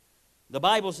 The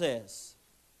Bible says,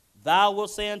 "Thou wilt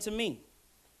say unto me,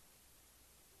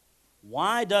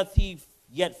 Why doth he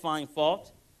yet find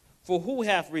fault? For who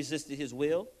hath resisted his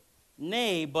will?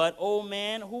 Nay, but, O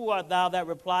man, who art thou that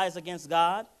replies against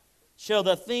God? Shall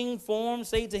the thing formed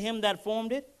say to him that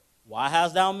formed it, Why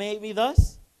hast thou made me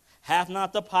thus? Hath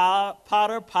not the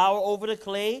potter power over the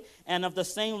clay, and of the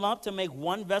same lump to make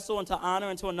one vessel unto honor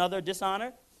and to another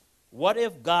dishonor? What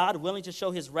if God, willing to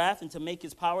show his wrath and to make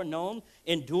his power known,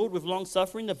 endured with long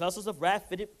suffering the vessels of wrath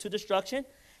fitted to destruction,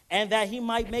 and that he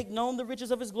might make known the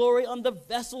riches of his glory on the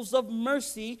vessels of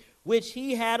mercy, which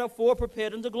he had afore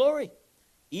prepared unto glory?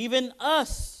 Even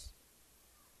us,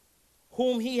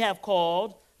 whom he hath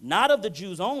called, not of the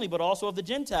Jews only, but also of the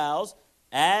Gentiles,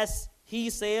 as he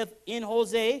saith in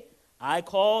Hosea, I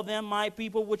call them my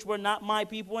people, which were not my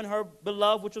people, and her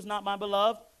beloved, which was not my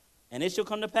beloved. And it shall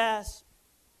come to pass,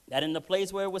 that in the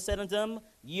place where it was said unto them,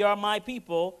 ye are my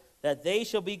people, that they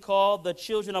shall be called the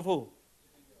children of who?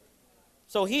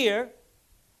 So here,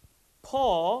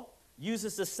 Paul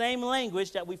uses the same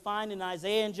language that we find in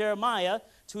Isaiah and Jeremiah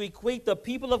to equate the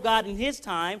people of God in his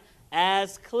time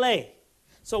as clay.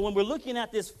 So when we're looking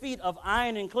at this feat of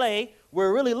iron and clay,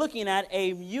 we're really looking at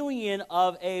a union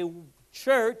of a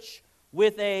church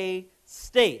with a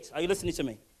state. Are you listening to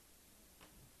me?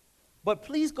 But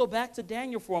please go back to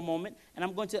Daniel for a moment, and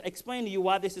I'm going to explain to you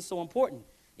why this is so important.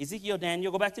 Ezekiel,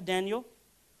 Daniel, go back to Daniel.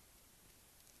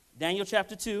 Daniel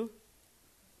chapter 2.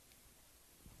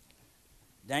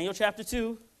 Daniel chapter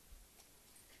 2.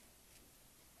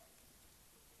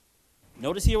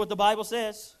 Notice here what the Bible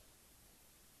says.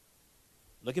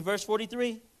 Look at verse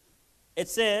 43. It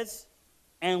says,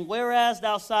 and whereas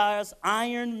thou sawest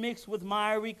iron mixed with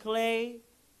miry clay,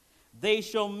 they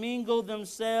shall mingle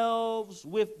themselves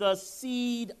with the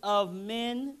seed of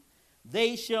men.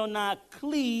 They shall not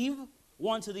cleave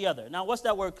one to the other. Now, what's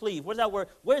that word cleave?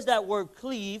 Where's that word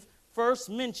cleave first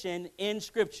mentioned in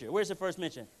Scripture? Where's it first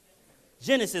mentioned?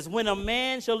 Genesis. When a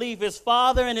man shall leave his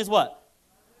father and his what?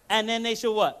 And then they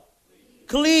shall what?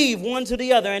 Cleave one to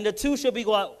the other. And the two shall be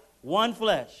what? One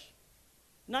flesh.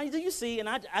 Now, do you see, and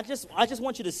I just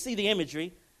want you to see the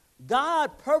imagery.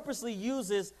 God purposely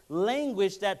uses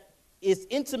language that is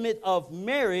intimate of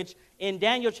marriage in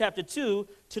Daniel chapter 2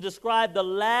 to describe the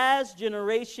last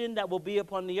generation that will be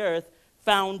upon the earth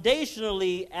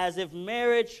foundationally as if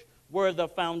marriage were the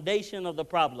foundation of the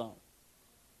problem.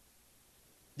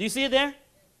 Do you see it there?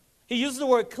 He uses the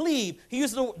word cleave. He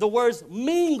uses the words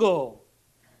mingle.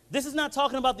 This is not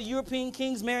talking about the European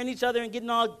kings marrying each other and getting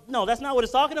all, no, that's not what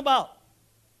it's talking about.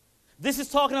 This is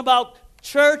talking about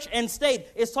church and state.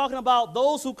 It's talking about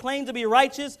those who claim to be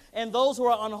righteous and those who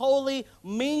are unholy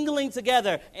mingling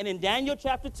together. And in Daniel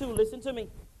chapter 2, listen to me.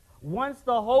 Once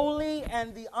the holy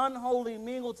and the unholy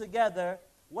mingle together,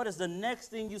 what is the next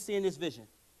thing you see in this vision?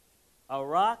 A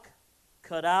rock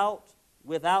cut out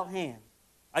without hand.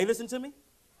 Are you listening to me?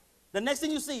 The next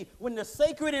thing you see, when the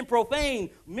sacred and profane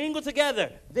mingle together,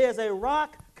 there's a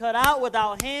rock cut out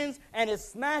without hands, and it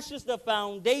smashes the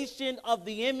foundation of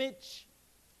the image,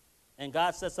 and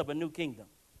God sets up a new kingdom.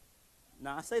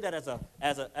 Now, I say that as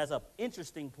a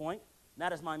interesting point,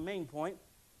 not as my main point.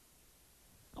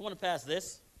 I want to pass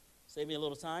this, save me a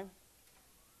little time.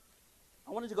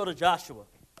 I wanted to go to Joshua.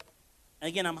 And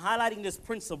again, I'm highlighting this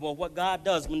principle of what God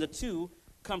does when the two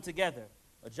come together.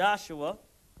 Joshua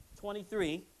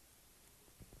 23.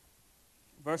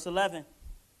 Verse 11.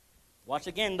 Watch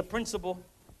again the principle.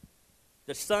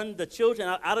 The son, the children,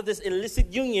 out of this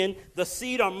illicit union, the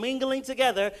seed are mingling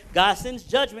together. God sends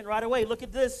judgment right away. Look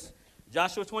at this.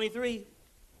 Joshua 23,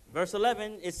 verse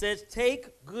 11. It says,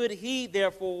 take good heed,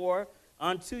 therefore,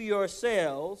 unto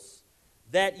yourselves,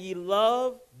 that ye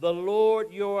love the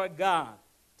Lord your God.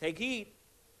 Take heed.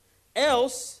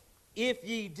 Else, if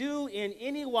ye do in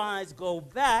any wise go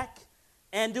back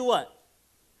and do what?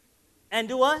 And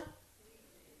do what?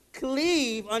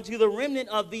 Cleave unto the remnant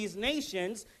of these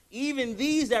nations, even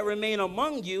these that remain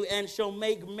among you, and shall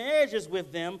make marriages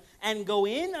with them, and go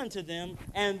in unto them,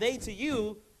 and they to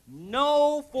you,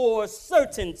 know for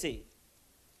certainty.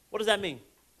 What does that mean?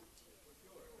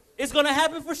 It's going to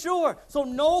happen for sure. So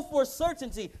know for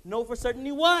certainty. Know for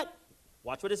certainty what?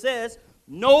 Watch what it says.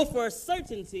 Know for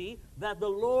certainty that the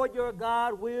Lord your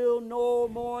God will no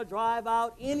more drive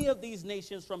out any of these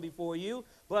nations from before you,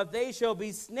 but they shall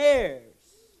be snares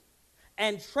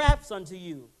and traps unto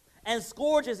you, and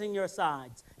scourges in your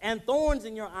sides, and thorns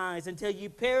in your eyes, until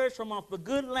you perish from off the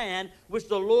good land which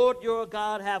the Lord your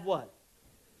God hath what?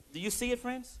 Do you see it,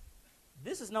 friends?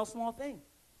 This is no small thing.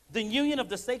 The union of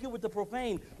the sacred with the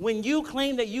profane. When you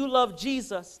claim that you love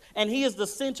Jesus, and he is the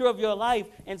center of your life,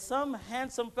 and some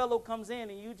handsome fellow comes in,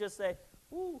 and you just say,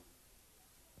 ooh,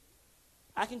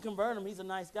 I can convert him, he's a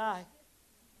nice guy.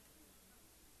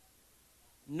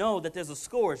 Know that there's a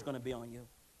scourge going to be on you.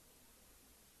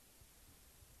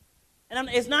 And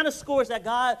it's not a scourge that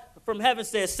God from heaven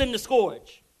says, send the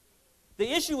scourge. The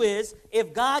issue is,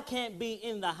 if God can't be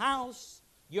in the house,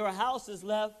 your house is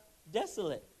left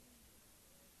desolate.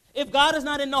 If God is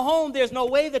not in the home, there's no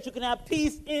way that you can have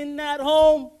peace in that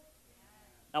home.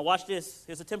 Now watch this.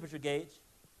 Here's a temperature gauge.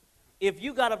 If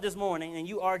you got up this morning and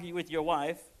you argue with your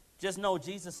wife, just know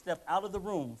Jesus stepped out of the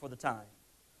room for the time.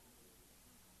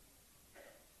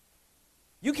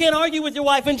 You can't argue with your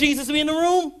wife and Jesus be in the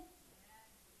room.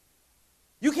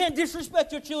 You can't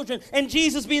disrespect your children and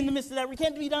Jesus be in the midst of that. It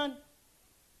can't be done.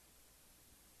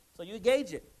 So you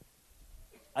gauge it.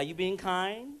 Are you being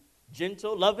kind,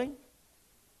 gentle, loving?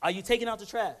 Are you taking out the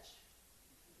trash?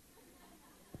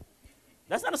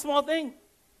 That's not a small thing.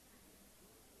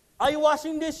 Are you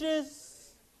washing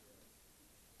dishes?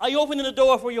 Are you opening the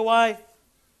door for your wife?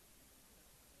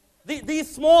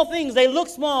 These small things, they look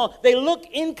small, they look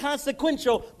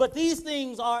inconsequential, but these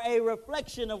things are a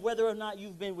reflection of whether or not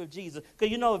you've been with Jesus.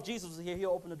 Because you know if Jesus was here, he'll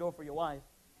open the door for your wife.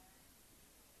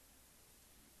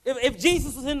 If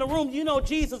Jesus was in the room, you know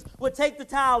Jesus would take the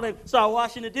towel and start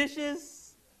washing the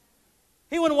dishes.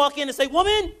 He wouldn't walk in and say,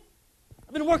 woman,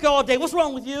 I've been working all day. What's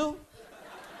wrong with you?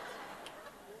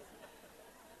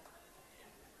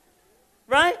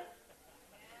 Right?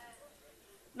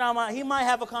 Now, he might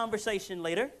have a conversation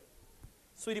later.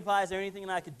 Sweetie pie, is there anything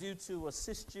I could do to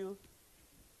assist you?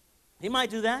 He might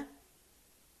do that.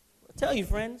 I tell you,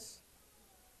 friends,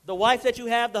 the wife that you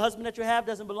have, the husband that you have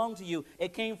doesn't belong to you.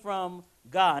 It came from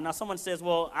God. Now, someone says,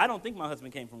 well, I don't think my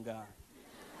husband came from God.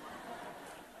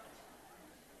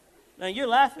 Now, you're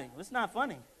laughing. It's not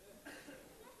funny.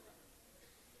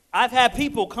 I've had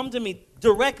people come to me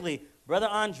directly, Brother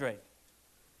Andre,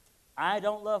 I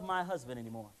don't love my husband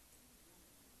anymore.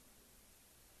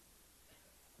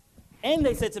 And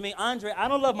they said to me, Andre, I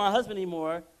don't love my husband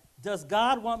anymore. Does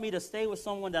God want me to stay with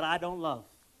someone that I don't love?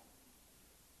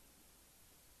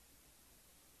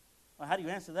 Well, how do you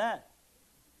answer that?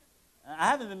 I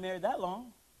haven't been married that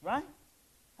long, right?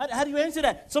 How do you answer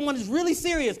that? Someone is really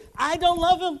serious. I don't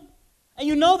love him. And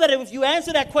you know that if you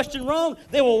answer that question wrong,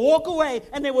 they will walk away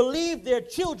and they will leave their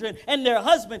children and their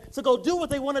husband to go do what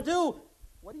they want to do.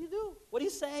 What do? What do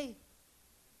you say?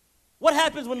 What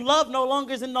happens when love no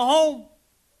longer is in the home?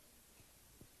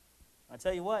 I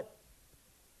tell you what,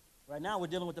 right now we're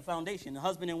dealing with the foundation. The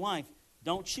husband and wife,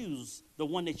 don't choose the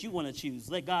one that you want to choose.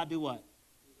 Let God do what?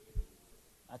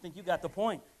 I think you got the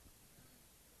point.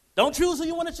 Don't choose who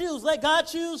you want to choose. Let God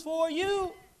choose for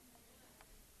you.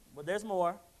 But there's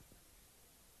more.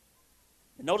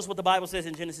 And notice what the Bible says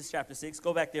in Genesis chapter 6.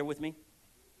 Go back there with me.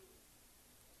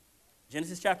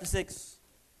 Genesis chapter 6.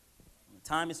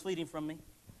 Time is fleeting from me.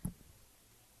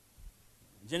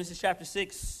 Genesis chapter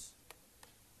 6.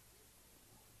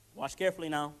 Watch carefully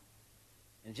now.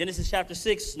 In Genesis chapter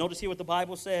 6, notice here what the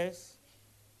Bible says.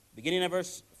 Beginning at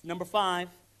verse number 5.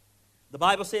 The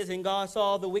Bible says, and God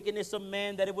saw the wickedness of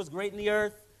man, that it was great in the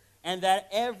earth, and that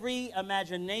every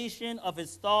imagination of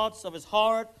his thoughts, of his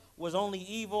heart, was only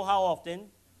evil. How often?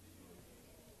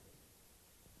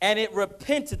 And it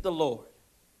repented the Lord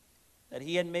that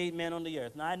he had made man on the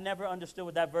earth. Now, I never understood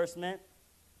what that verse meant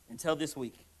until this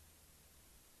week.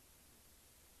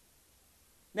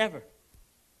 Never.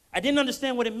 I didn't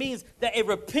understand what it means that it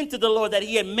repented the Lord that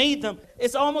he had made them.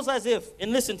 It's almost as if,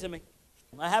 and listen to me,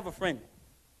 I have a friend.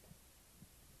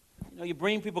 You know, you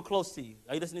bring people close to you.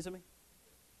 Are you listening to me?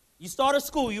 You start a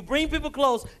school, you bring people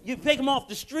close, you pick them off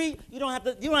the street, you don't have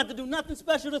to do nothing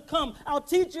special to come. I'll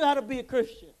teach you how to be a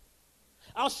Christian.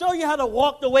 I'll show you how to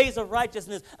walk the ways of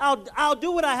righteousness. I'll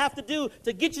do what I have to do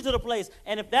to get you to the place.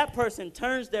 And if that person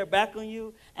turns their back on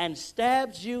you and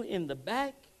stabs you in the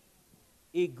back,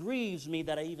 it grieves me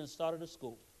that I even started a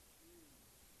school.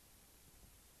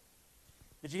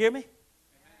 Did you hear me?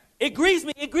 It grieves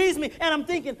me. It grieves me. And I'm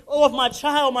thinking, oh, if my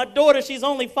child, my daughter, she's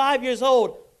only 5 years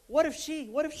old. What if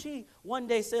she one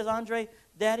day says, Andre,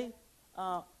 Daddy,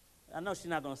 I know she's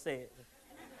not going to say it.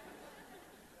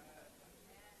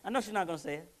 I know she's not going to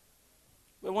say it.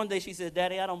 But one day she says,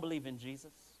 Daddy, I don't believe in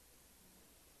Jesus.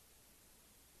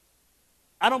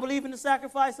 I don't believe in the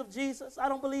sacrifice of Jesus. I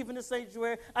don't believe in the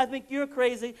sanctuary. I think you're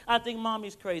crazy. I think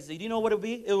mommy's crazy. Do you know what it will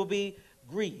be? It will be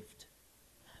grieved.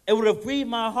 It would have grieved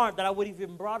my heart that I would have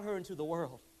even brought her into the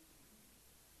world.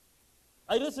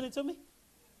 Are you listening to me?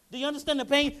 Do you understand the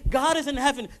pain? God is in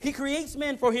heaven. He creates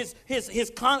man for his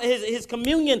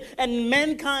communion, and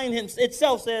mankind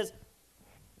itself says,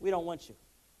 we don't want you.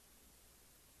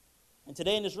 And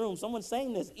today in this room, someone's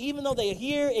saying this. Even though they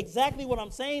hear exactly what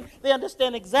I'm saying, they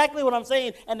understand exactly what I'm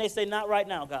saying, and they say, not right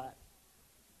now, God.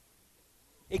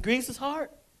 It grieves his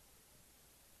heart.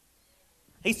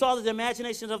 He saw that the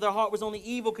imaginations of their heart was only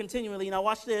evil continually. Now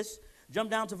watch this. Jump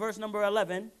down to verse number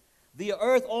 11. The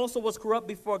earth also was corrupt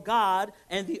before God,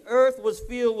 and the earth was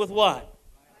filled with what?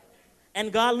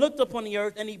 And God looked upon the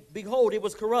earth, and behold, it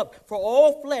was corrupt. For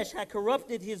all flesh had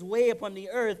corrupted his way upon the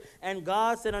earth. And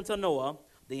God said unto Noah,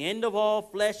 the end of all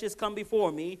flesh is come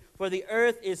before me, for the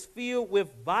earth is filled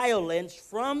with violence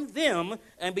from them,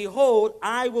 and behold,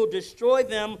 I will destroy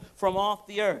them from off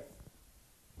the earth.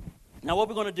 Now what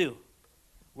we're going to do,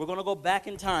 we're going to go back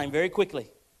in time very quickly.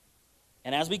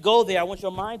 And as we go there, I want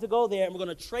your mind to go there, and we're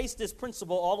going to trace this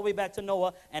principle all the way back to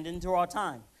Noah and into our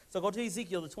time. So go to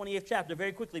Ezekiel, the 28th chapter,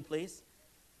 very quickly, please.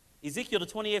 Ezekiel, the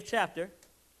 28th chapter.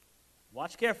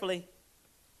 Watch carefully.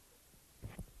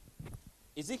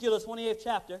 Ezekiel, the 28th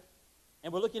chapter,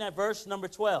 and we're looking at verse number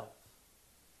 12.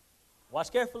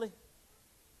 Watch carefully.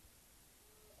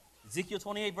 Ezekiel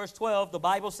 28, verse 12, the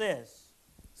Bible says,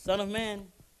 Son of man,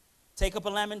 take up a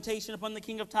lamentation upon the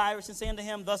king of Tyrus and say unto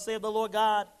him, Thus saith the Lord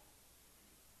God,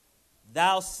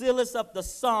 Thou sealest up the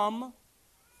sum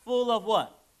full of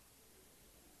what?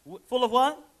 Full of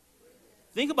what?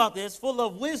 Think about this. Full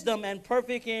of wisdom and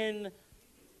perfect in,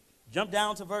 jump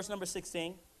down to verse number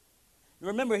 16.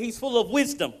 Remember, he's full of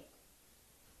wisdom.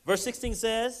 Verse 16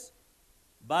 says,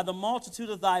 By the multitude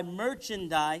of thy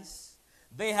merchandise,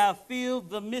 they have filled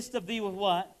the midst of thee with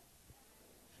what?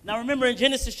 Now remember in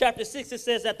Genesis chapter 6, it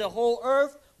says that the whole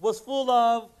earth was full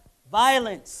of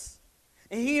violence.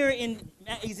 And here in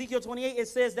Ezekiel 28, it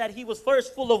says that he was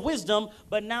first full of wisdom,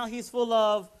 but now he's full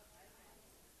of,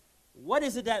 what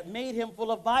is it that made him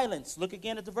full of violence? Look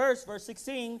again at the verse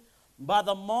 16. By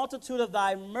the multitude of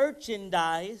thy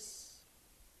merchandise,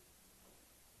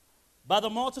 by the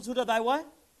multitude of thy what?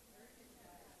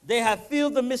 They have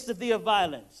filled the midst of thee of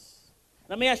violence.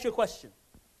 Let me ask you a question.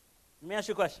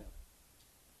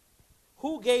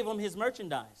 Who gave him his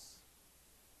merchandise?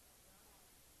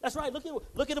 That's right.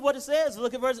 Look at what it says.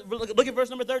 Look at verse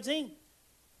number 13.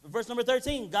 Verse number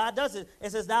 13, God does it.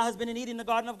 It says, Thou hast been in Eden, the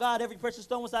garden of God. Every precious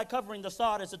stone was thy covering, the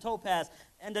sardis, the topaz,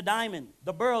 and the diamond,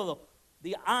 the beryl,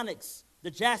 the onyx,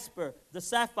 the jasper, the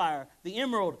sapphire, the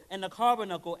emerald, and the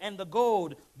carbuncle, and the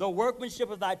gold. The workmanship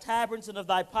of thy tabrets and of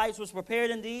thy pipes was prepared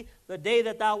in thee the day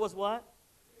that thou was what?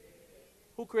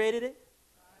 Who created it?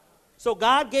 So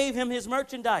God gave him his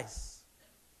merchandise.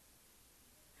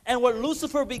 And what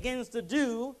Lucifer begins to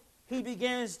do, he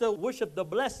begins to worship the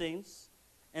blessings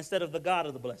instead of the God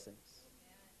of the blessings.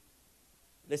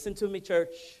 Listen to me,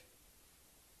 church.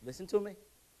 Listen to me.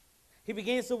 He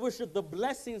begins to worship the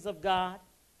blessings of God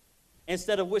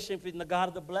instead of worshiping the God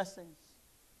of the blessings.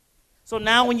 So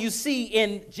now when you see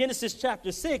in Genesis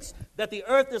chapter 6 that the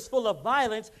earth is full of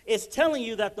violence, it's telling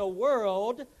you that the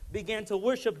world began to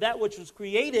worship that which was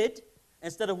created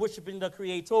instead of worshiping the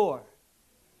Creator.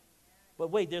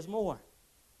 But wait, there's more.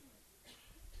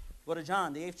 Go to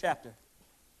John, the 8th chapter.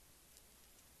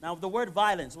 Now, the word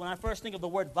violence, when I first think of the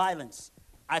word violence,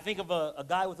 I think of a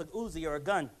guy with an Uzi or a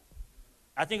gun.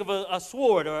 I think of a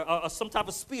sword or some type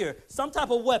of spear, some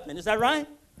type of weapon. Is that right?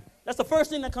 That's the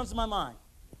first thing that comes to my mind.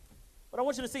 But I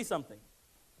want you to see something.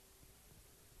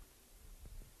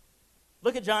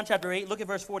 Look at John chapter 8. Look at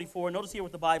verse 44. Notice here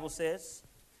what the Bible says.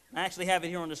 I actually have it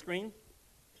here on the screen.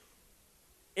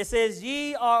 It says,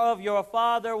 Ye are of your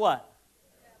father what?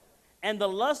 And the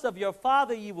lust of your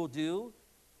father ye will do.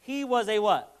 He was a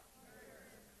what?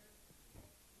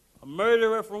 A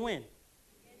murderer from when?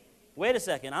 Wait a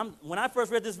second. When I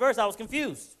first read this verse, I was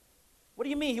confused. What do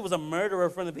you mean he was a murderer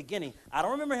from the beginning? I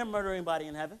don't remember him murdering anybody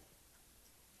in heaven.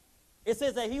 It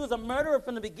says that he was a murderer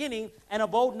from the beginning and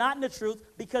abode not in the truth,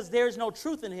 because there is no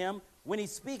truth in him. When he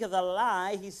speaketh a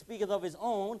lie, he speaketh of his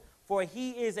own, for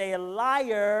he is a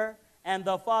liar and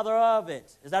the father of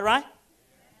it. Is that right?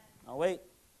 Now wait.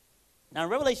 Now in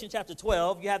Revelation chapter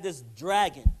 12, you have this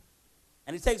dragon.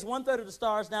 And he takes 1/3 of the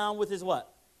stars down with his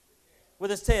what?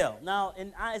 With his tail. Now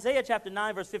in Isaiah chapter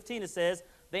 9, verse 15, it says,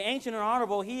 The ancient and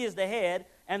honorable, he is the head,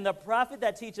 and the prophet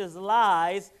that teaches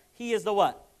lies, he is the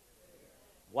what?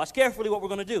 Watch carefully what we're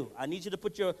going to do. I need you to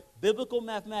put your biblical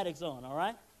mathematics on, all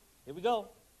right? Here we go.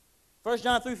 1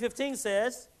 John 3:15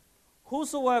 says,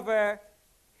 Whosoever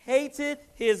hateth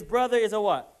his brother is a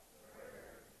what?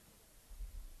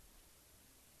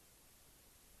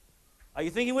 Are you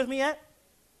thinking with me yet?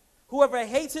 Whoever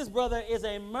hates his brother is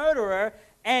a murderer,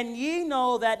 and ye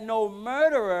know that no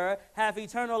murderer hath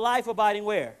eternal life abiding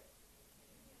where?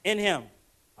 In him.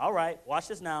 All right, watch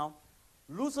this now.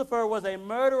 Lucifer was a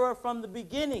murderer from the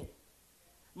beginning.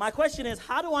 My question is,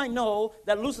 how do I know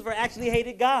that Lucifer actually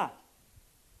hated God?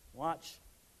 Watch.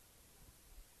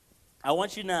 I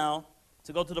want you now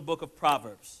to go to the book of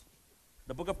Proverbs.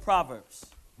 The book of Proverbs.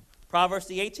 Proverbs,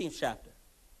 the 18th chapter.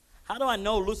 How do I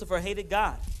know Lucifer hated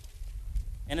God?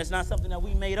 And it's not something that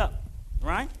we made up,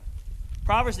 right?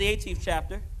 Proverbs, the 18th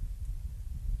chapter,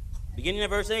 beginning at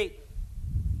verse 8.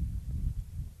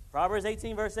 Proverbs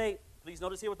 18, verse 8. Please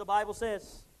notice here what the Bible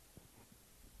says.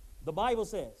 The Bible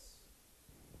says,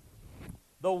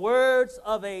 the words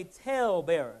of a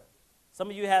talebearer. Some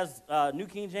of you has New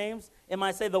King James. It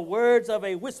might say the words of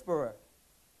a whisperer.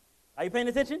 Are you paying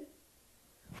attention?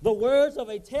 The words of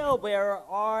a talebearer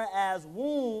are as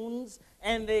wounds,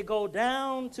 and they go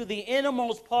down to the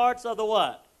innermost parts of the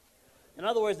what? In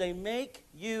other words, they make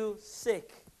you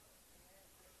sick.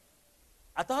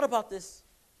 I thought about this.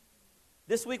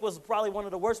 This week was probably one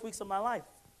of the worst weeks of my life.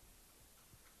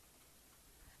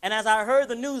 And as I heard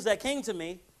the news that came to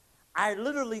me, I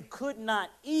literally could not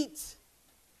eat.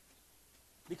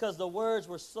 because the words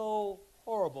were so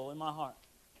horrible in my heart.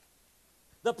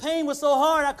 The pain was so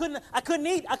hard, I couldn't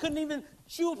eat. I couldn't even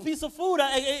chew a piece of food.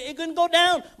 It couldn't go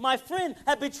down. My friend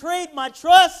had betrayed my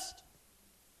trust.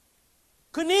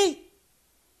 Couldn't eat.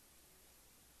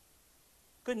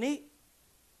 Couldn't eat.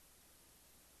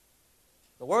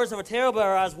 The words of a terrible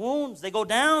are as wounds. They go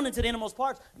down into the innermost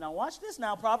parts. Now watch this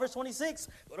now, Proverbs 26.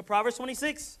 Go to Proverbs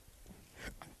 26.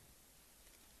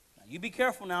 Now you be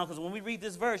careful now, because when we read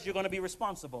this verse, you're going to be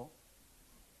responsible.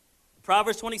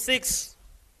 Proverbs 26,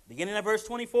 beginning at verse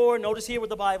 24. Notice here what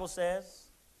the Bible says.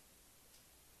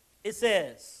 It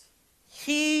says,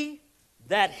 he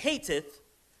that hateth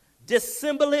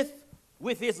dissembleth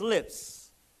with his lips,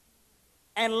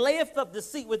 and layeth up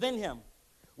deceit within him.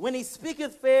 When he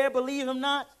speaketh fair, believe him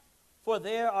not, for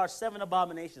there are 7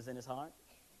 abominations in his heart.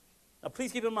 Now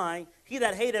please keep in mind, he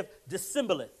that hateth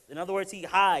dissembleth. In other words, he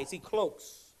hides, he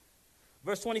cloaks.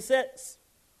 Verse 26,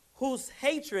 whose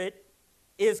hatred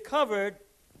is covered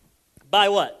by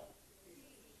what?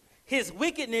 His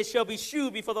wickedness shall be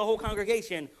shewed before the whole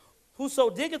congregation.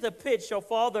 Whoso diggeth a pit shall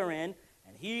fall therein,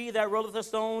 and he that rolleth a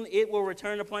stone, it will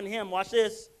return upon him. Watch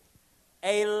this.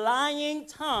 A lying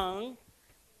tongue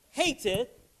hateth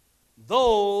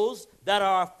those that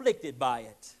are afflicted by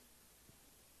it.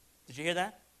 Did you hear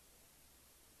that?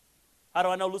 How do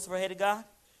I know Lucifer hated God?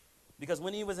 Because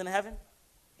when he was in heaven,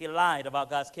 he lied about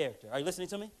God's character. Are you listening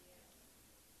to me?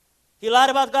 He lied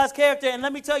about God's character, and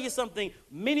let me tell you something.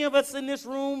 Many of us in this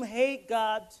room hate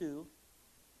God too.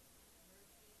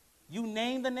 You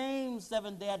name the name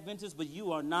Seventh-day Adventist, but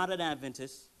you are not an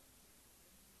Adventist.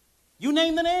 You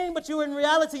name the name, but you in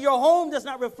reality, your home does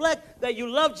not reflect that you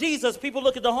love Jesus. People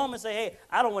look at the home and say, hey,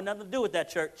 I don't want nothing to do with that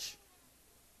church.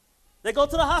 They go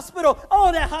to the hospital.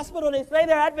 Oh, that hospital, they say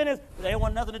they're Adventists, but they don't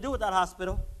want nothing to do with that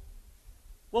hospital.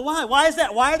 Well, why? Why is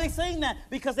that? Why are they saying that?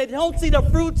 Because they don't see the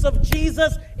fruits of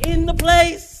Jesus in the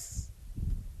place.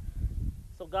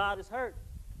 So God is hurt.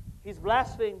 He's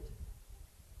blasphemed.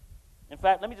 In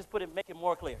fact, let me just make it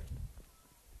more clear.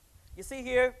 You see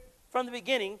here, from the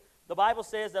beginning, the Bible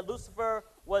says that Lucifer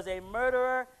was a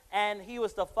murderer and he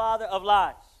was the father of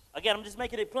lies. Again, I'm just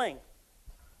making it plain.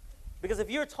 Because if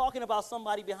you're talking about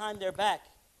somebody behind their back,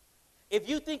 if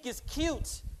you think it's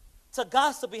cute to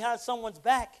gossip behind someone's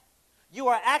back, you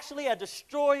are actually a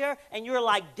destroyer, and you're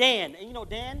like Dan. And you know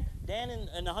Dan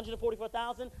in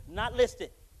 144,000, not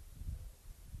listed.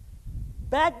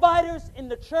 Backbiters in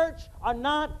the church are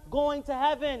not going to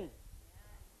heaven.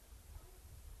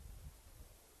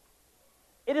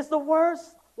 It is the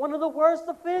worst, one of the worst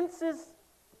offenses.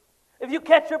 If you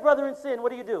catch your brother in sin,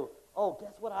 what do? Oh,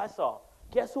 guess what I saw?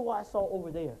 Guess who I saw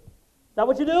over there? Is that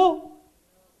what you do?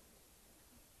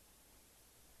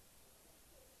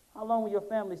 How long will your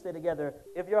family stay together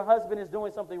if your husband is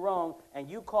doing something wrong and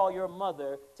you call your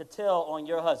mother to tell on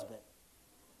your husband?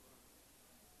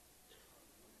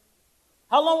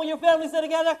 How long will your family stay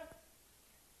together?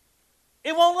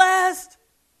 It won't last.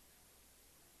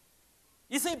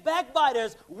 You see,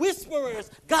 backbiters,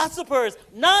 whisperers, gossipers,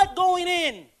 not going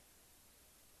in.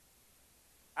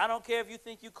 I don't care if you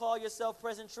think you call yourself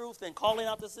present truth and calling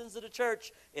out the sins of the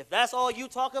church. If that's all you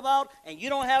talk about and you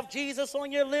don't have Jesus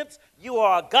on your lips, you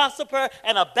are a gossiper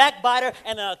and a backbiter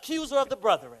and an accuser of the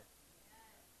brethren.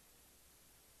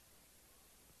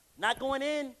 Not going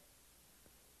in.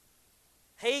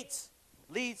 Hate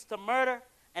leads to murder.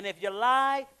 And if you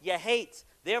lie, you hate.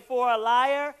 Therefore, a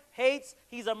liar hates,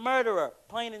 he's a murderer,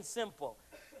 plain and simple.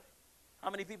 How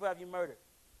many people have you murdered?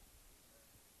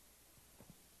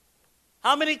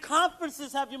 How many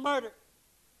conferences have you murdered?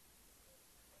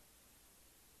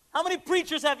 How many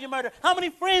preachers have you murdered? How many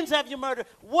friends have you murdered?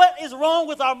 What is wrong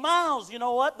with our mouths? You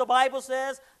know what? The Bible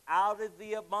says, out of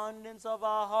the abundance of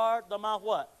our heart, the mouth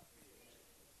what?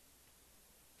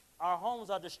 Our homes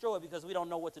are destroyed because we don't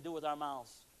know what to do with our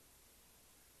mouths.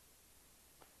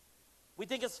 We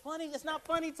think it's funny. It's not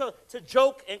funny to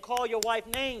joke and call your wife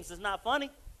names. It's not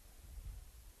funny.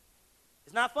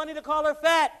 It's not funny to call her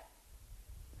fat.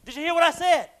 Did you hear what I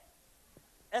said?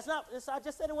 I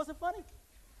just said it wasn't funny.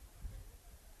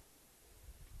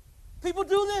 People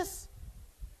do this.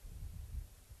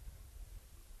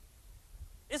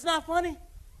 It's not funny.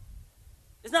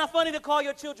 It's not funny to call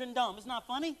your children dumb. It's not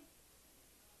funny.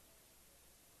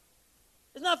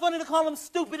 It's not funny to call them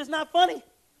stupid. It's not funny.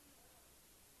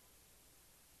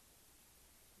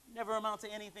 Never amount to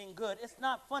anything good. It's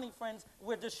not funny, friends.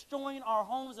 We're destroying our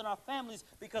homes and our families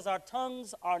because our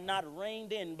tongues are not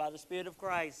reined in by the Spirit of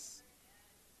Christ.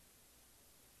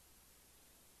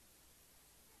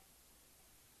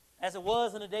 As it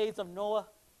was in the days of Noah,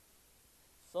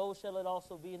 so shall it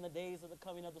also be in the days of the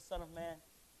coming of the Son of Man.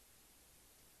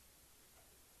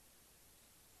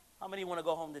 How many want to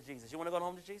go home to Jesus? You want to go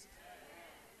home to Jesus?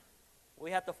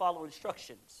 We have to follow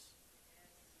instructions.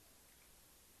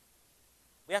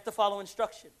 We have to follow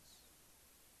instructions.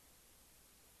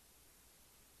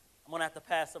 I'm going to have to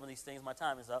pass some of these things. My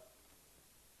time is up.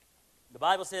 The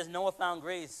Bible says Noah found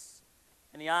grace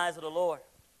in the eyes of the Lord,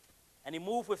 and he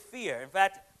moved with fear. In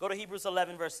fact, go to Hebrews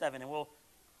 11, verse 7, and we'll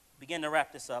begin to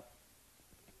wrap this up.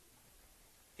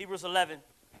 Hebrews 11,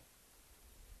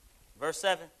 verse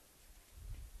 7.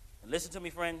 And listen to me,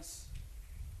 friends.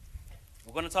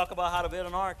 We're going to talk about how to build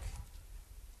an ark.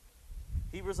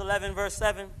 Hebrews 11, verse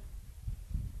 7.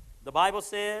 The Bible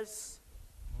says,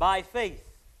 by faith.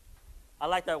 I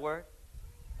like that word.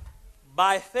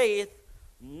 By faith,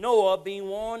 Noah, being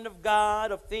warned of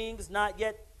God of things not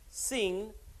yet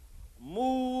seen,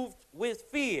 moved with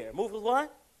fear. Moved with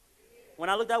what? When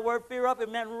I looked that word fear up,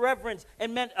 it meant reverence. It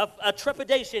meant a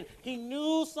trepidation. He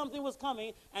knew something was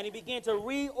coming, and he began to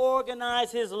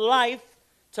reorganize his life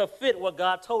to fit what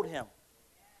God told him.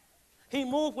 He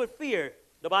moved with fear,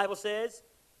 the Bible says,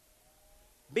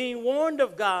 being warned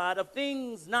of God of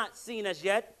things not seen as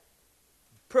yet,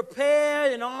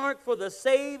 prepared an ark for the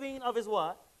saving of his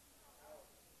what?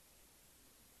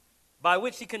 By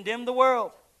which he condemned the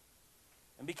world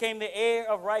and became the heir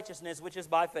of righteousness, which is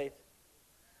by faith.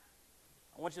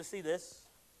 I want you to see this.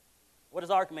 What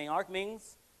does ark mean? Ark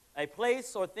means a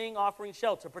place or thing offering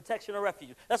shelter, protection, or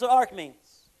refuge. That's what ark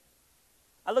means.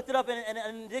 I looked it up,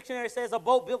 and the dictionary says a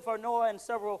boat built for Noah and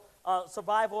several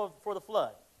survival for the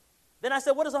flood. Then I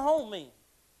said, what does a home mean?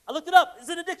 I looked it up. It's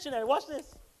in the dictionary. Watch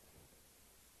this.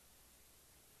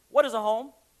 What is a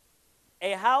home?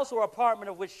 A house or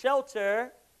apartment of which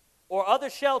shelter or other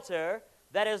shelter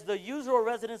that is the usual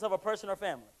residence of a person or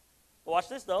family. But watch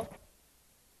this, though.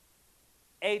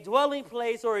 A dwelling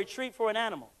place or retreat for an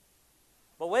animal.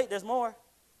 But wait, there's more.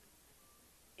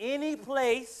 Any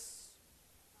place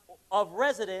of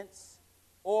residence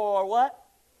or what?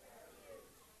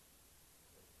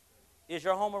 Is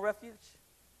your home a refuge?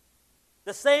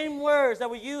 The same words that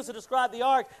we use to describe the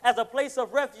ark as a place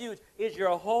of refuge. Is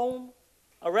your home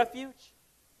a refuge?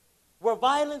 Where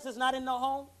violence is not in the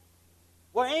home,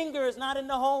 where anger is not in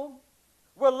the home,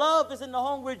 where love is in the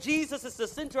home, where Jesus is the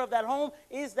center of that home.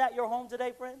 Is that your home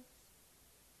today, friends?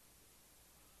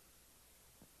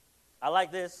 I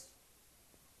like this.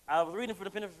 I was reading from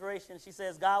the Penetration. She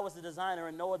says, God was the designer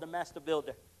and Noah the master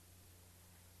builder.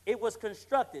 It was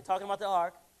constructed, talking about the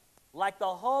ark, like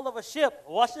the hull of a ship.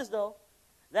 Watch this, though.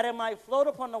 That it might float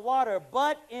upon the water,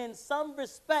 but in some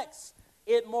respects,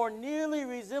 it more nearly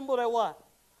resembled a what?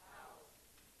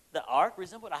 The ark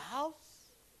resembled a house?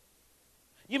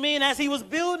 You mean as he was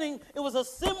building, it was a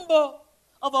symbol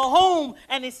of a home.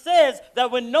 And it says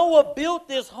that when Noah built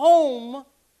this home,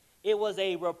 it was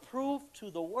a reproof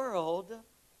to the world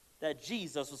that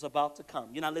Jesus was about to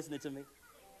come. You're not listening to me?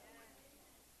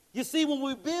 You see, when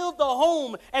we build the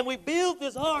home and we build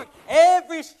this ark,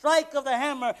 every strike of the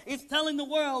hammer is telling the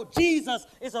world Jesus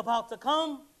is about to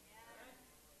come.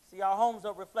 See, our homes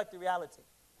don't reflect the reality.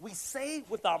 We say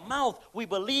with our mouth we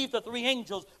believe the three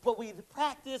angels, but we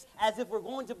practice as if we're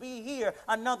going to be here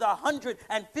another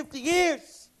 150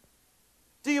 years.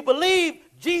 Do you believe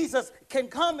Jesus can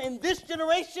come in this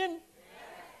generation? Yes.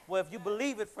 Well, if you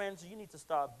believe it, friends, you need to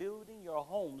start building your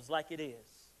homes like it is.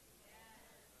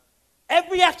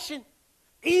 Every action,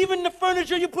 even the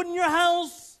furniture you put in your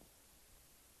house,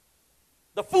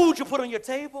 the food you put on your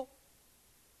table,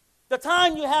 the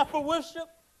time you have for worship,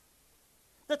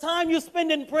 the time you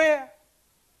spend in prayer,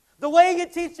 the way you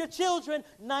teach your children.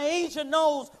 Naisha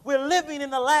knows we're living in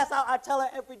the last hour. I tell her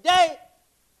every day,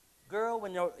 girl,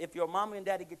 if your mommy and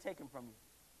daddy get taken from you,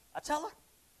 I tell her,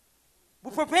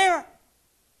 we prepare her.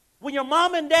 When your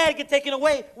mom and dad get taken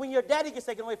away, when your daddy gets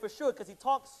taken away for sure, because he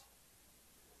talks.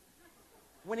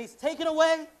 When he's taken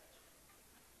away,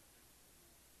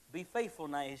 be faithful,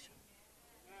 Naisha.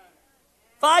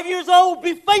 5 years old,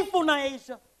 be faithful,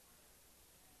 Naisha.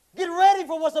 Get ready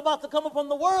for what's about to come upon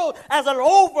the world as an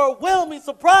overwhelming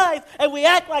surprise, and we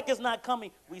act like it's not coming.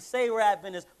 We say we're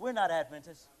Adventists. We're not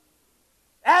Adventists.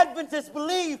 Adventists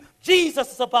believe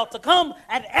Jesus is about to come,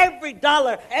 and every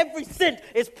dollar, every cent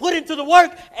is put into the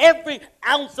work. Every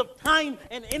ounce of time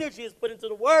and energy is put into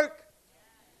the work.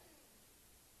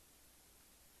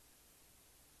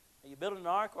 Are you building an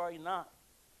ark or are you not?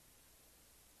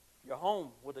 Your home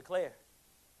will declare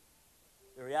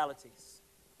the realities.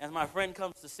 As my friend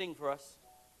comes to sing for us,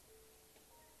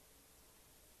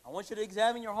 I want you to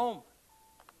examine your home.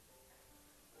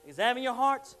 Examine your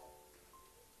heart.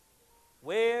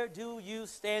 Where do you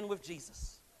stand with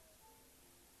Jesus?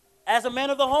 As a man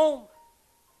of the home,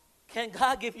 can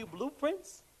God give you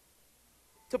blueprints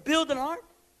to build an ark?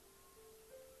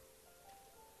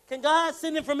 Can God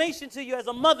send information to you as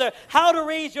a mother how to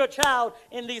raise your child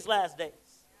in these last days?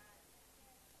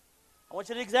 I want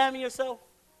you to examine yourself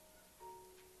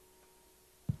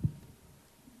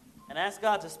and ask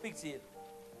God to speak to you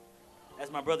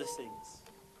as my brother sings.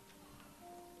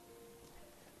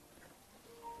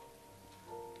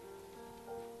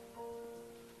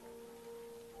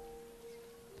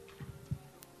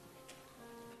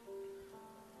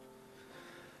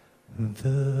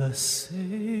 The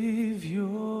Savior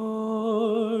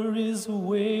is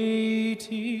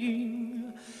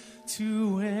waiting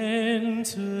to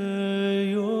enter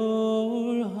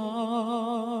your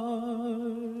heart.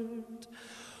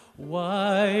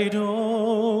 Why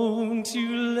don't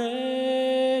you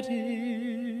let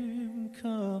him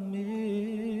come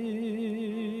in?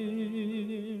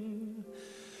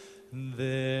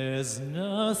 There's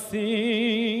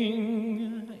nothing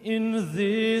in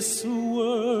this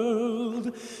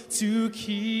world to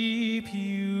keep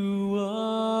you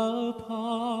apart.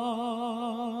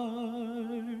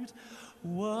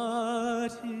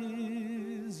 What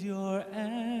is your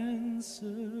answer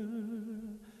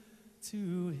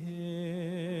to him?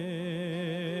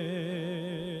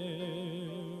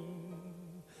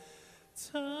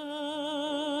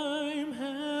 Time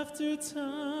after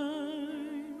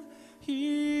time,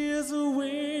 he is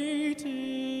waited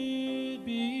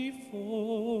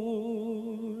before,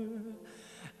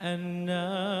 and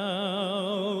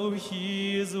now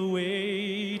he is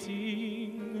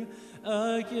waiting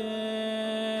again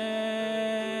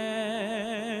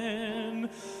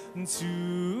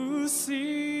to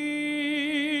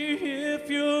see if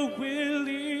you're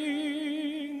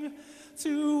willing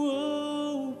to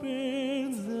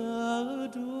open the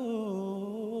door.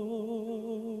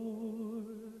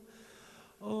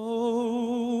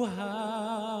 Oh,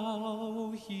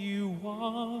 how he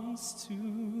wants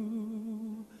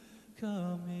to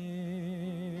come in.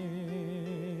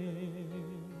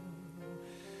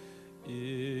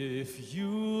 If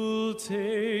you'll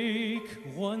take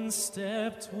one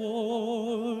step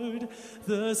toward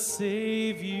the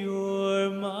Savior,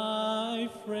 my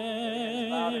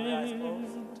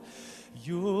friend,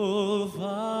 you'll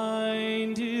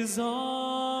find his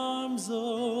arms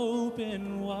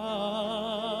open wide.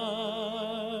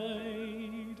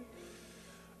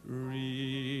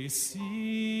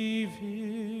 Receive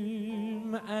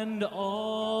him, and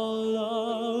all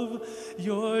of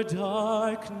your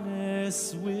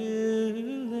darkness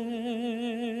will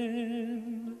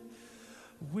end.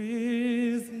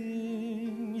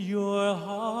 Within your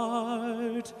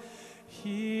heart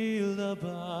he'll abide.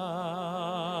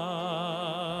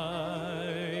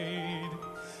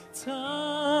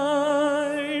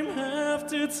 Time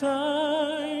after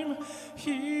time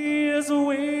he has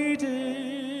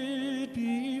waited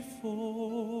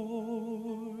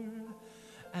before,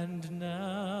 and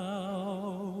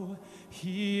now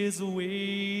he is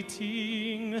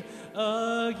waiting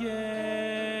again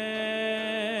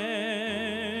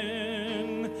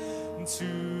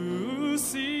to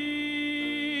see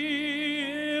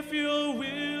if you're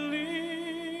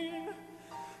willing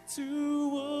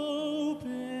to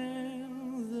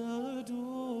open the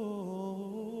door.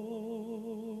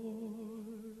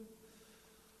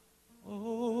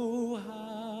 Oh,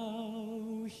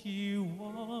 how he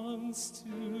wants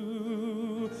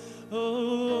to.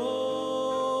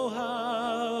 Oh,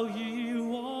 how he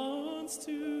wants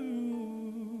to.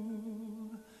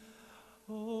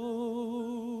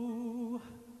 Oh,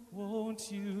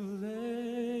 won't you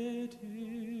let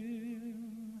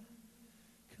him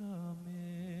come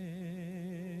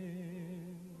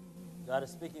in? God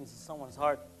is speaking to someone's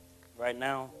heart right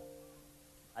now.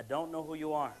 I don't know who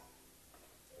you are.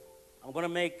 I'm going to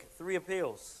make 3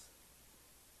 appeals.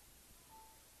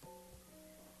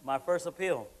 My first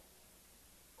appeal.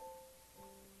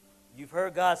 You've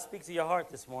heard God speak to your heart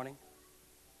this morning.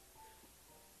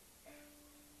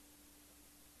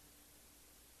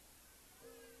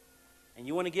 And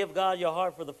you want to give God your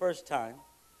heart for the first time.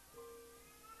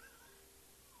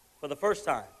 For the first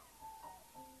time.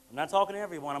 I'm not talking to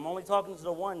everyone. I'm only talking to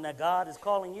the one that God is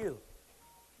calling you.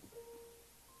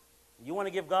 You want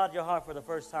to give God your heart for the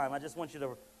first time. I just want you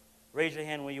to raise your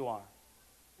hand where you are.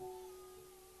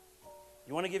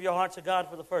 You want to give your heart to God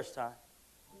for the first time.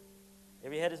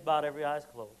 Every head is bowed, every eye is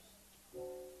closed.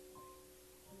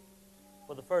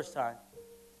 For the first time.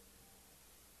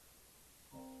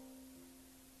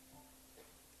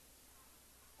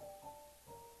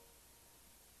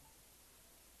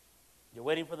 You're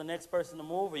waiting for the next person to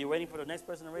move, or you're waiting for the next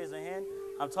person to raise their hand?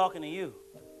 I'm talking to you.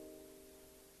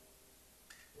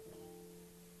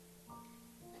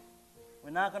 We're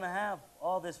not going to have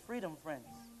all this freedom, friends.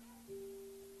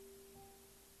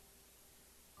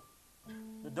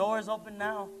 door is open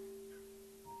now,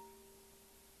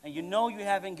 and you know you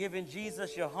haven't given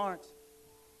Jesus your heart.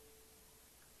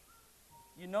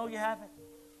 You know you haven't.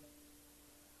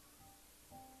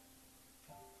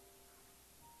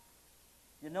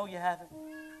 You know you haven't.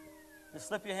 Just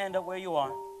slip your hand up where you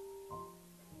are.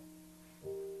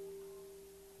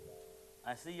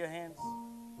 I see your hands.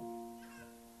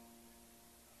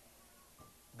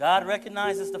 God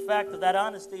recognizes the fact of that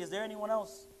honesty. Is there anyone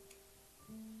else?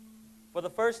 For the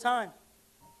first time,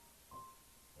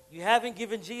 you haven't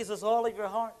given Jesus all of your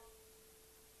heart.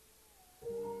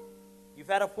 You've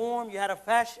had a form, you had a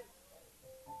fashion.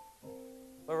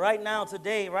 But right now,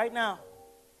 today, right now,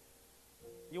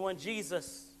 you want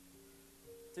Jesus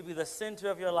to be the center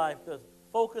of your life, the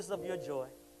focus of your joy.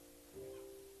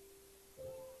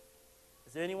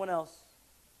 Is there anyone else?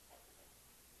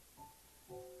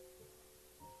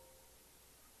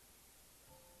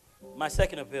 My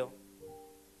second appeal.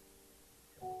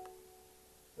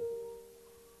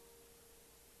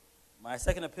 My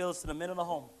second appeal is to the men in the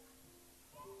home.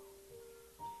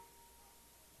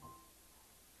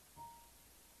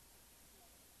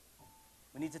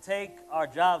 We need to take our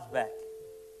jobs back.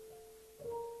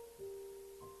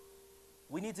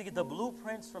 We need to get the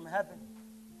blueprints from heaven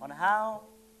on how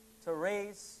to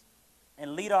raise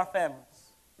and lead our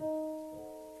families.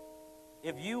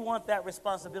 If you want that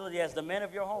responsibility as the man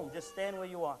of your home, just stand where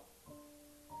you are.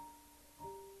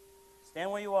 Stand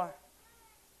where you are.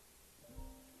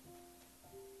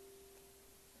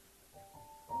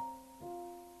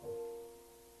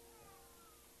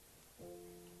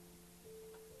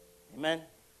 Amen.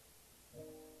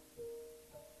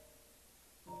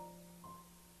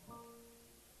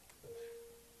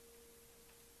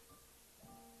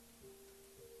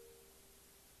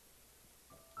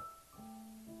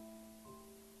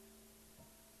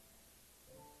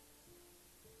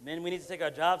 Men, we need to take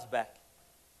our jobs back.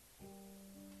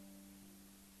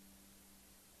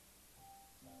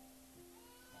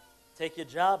 Take your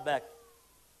job back.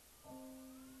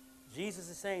 Jesus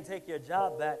is saying, take your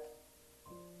job back.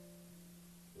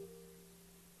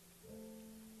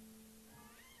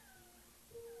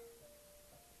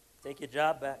 Take your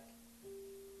job back.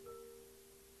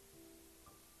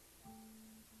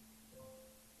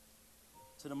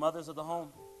 To the mothers of the home,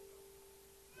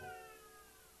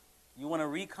 you want to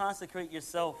reconsecrate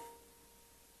yourself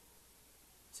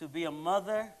to be a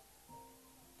mother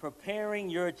preparing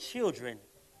your children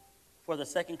for the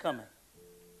second coming.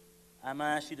 I'm going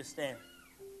to ask you to stand.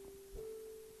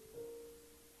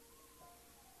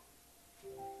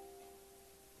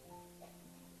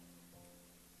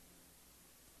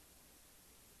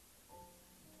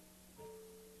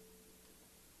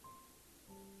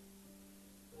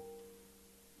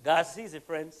 God sees it,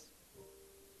 friends.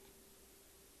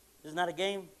 This is not a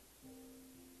game.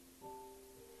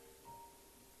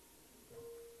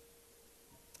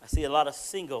 I see a lot of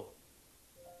single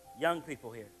young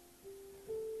people here.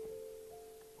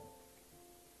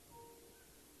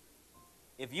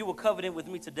 If you will covenant with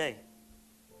me today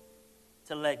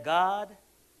to let God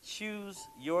choose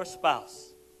your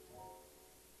spouse,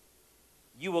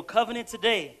 you will covenant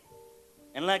today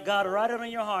and let God write it on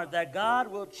your heart that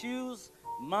God will choose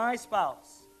my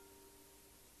spouse.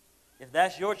 If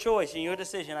that's your choice and your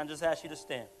decision, I just ask you to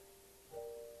stand.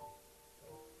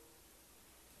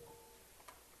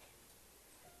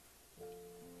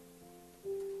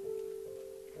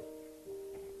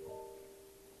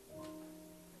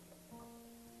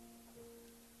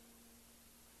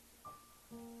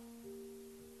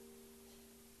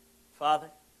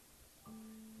 Father,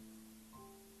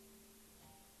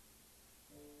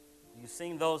 you've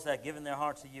seen those that have given their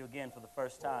heart to you again for the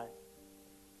first time.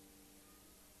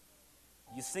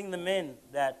 You've seen the men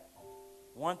that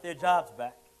want their jobs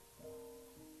back.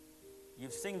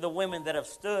 You've seen the women that have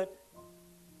stood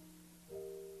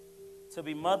to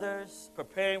be mothers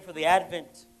preparing for the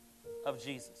advent of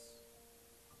Jesus.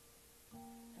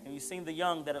 And you've seen the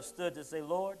young that have stood to say,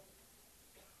 Lord,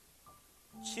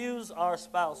 choose our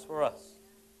spouse for us.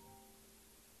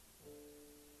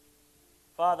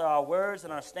 Father, our words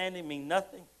and our standing mean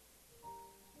nothing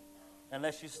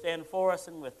unless you stand for us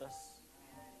and with us.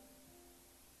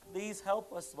 Please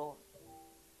help us, Lord.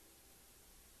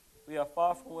 We are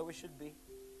far from where we should be.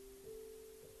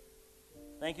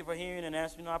 Thank you for hearing and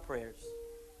answering our prayers.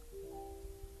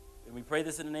 And we pray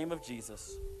this in the name of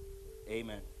Jesus.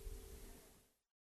 Amen.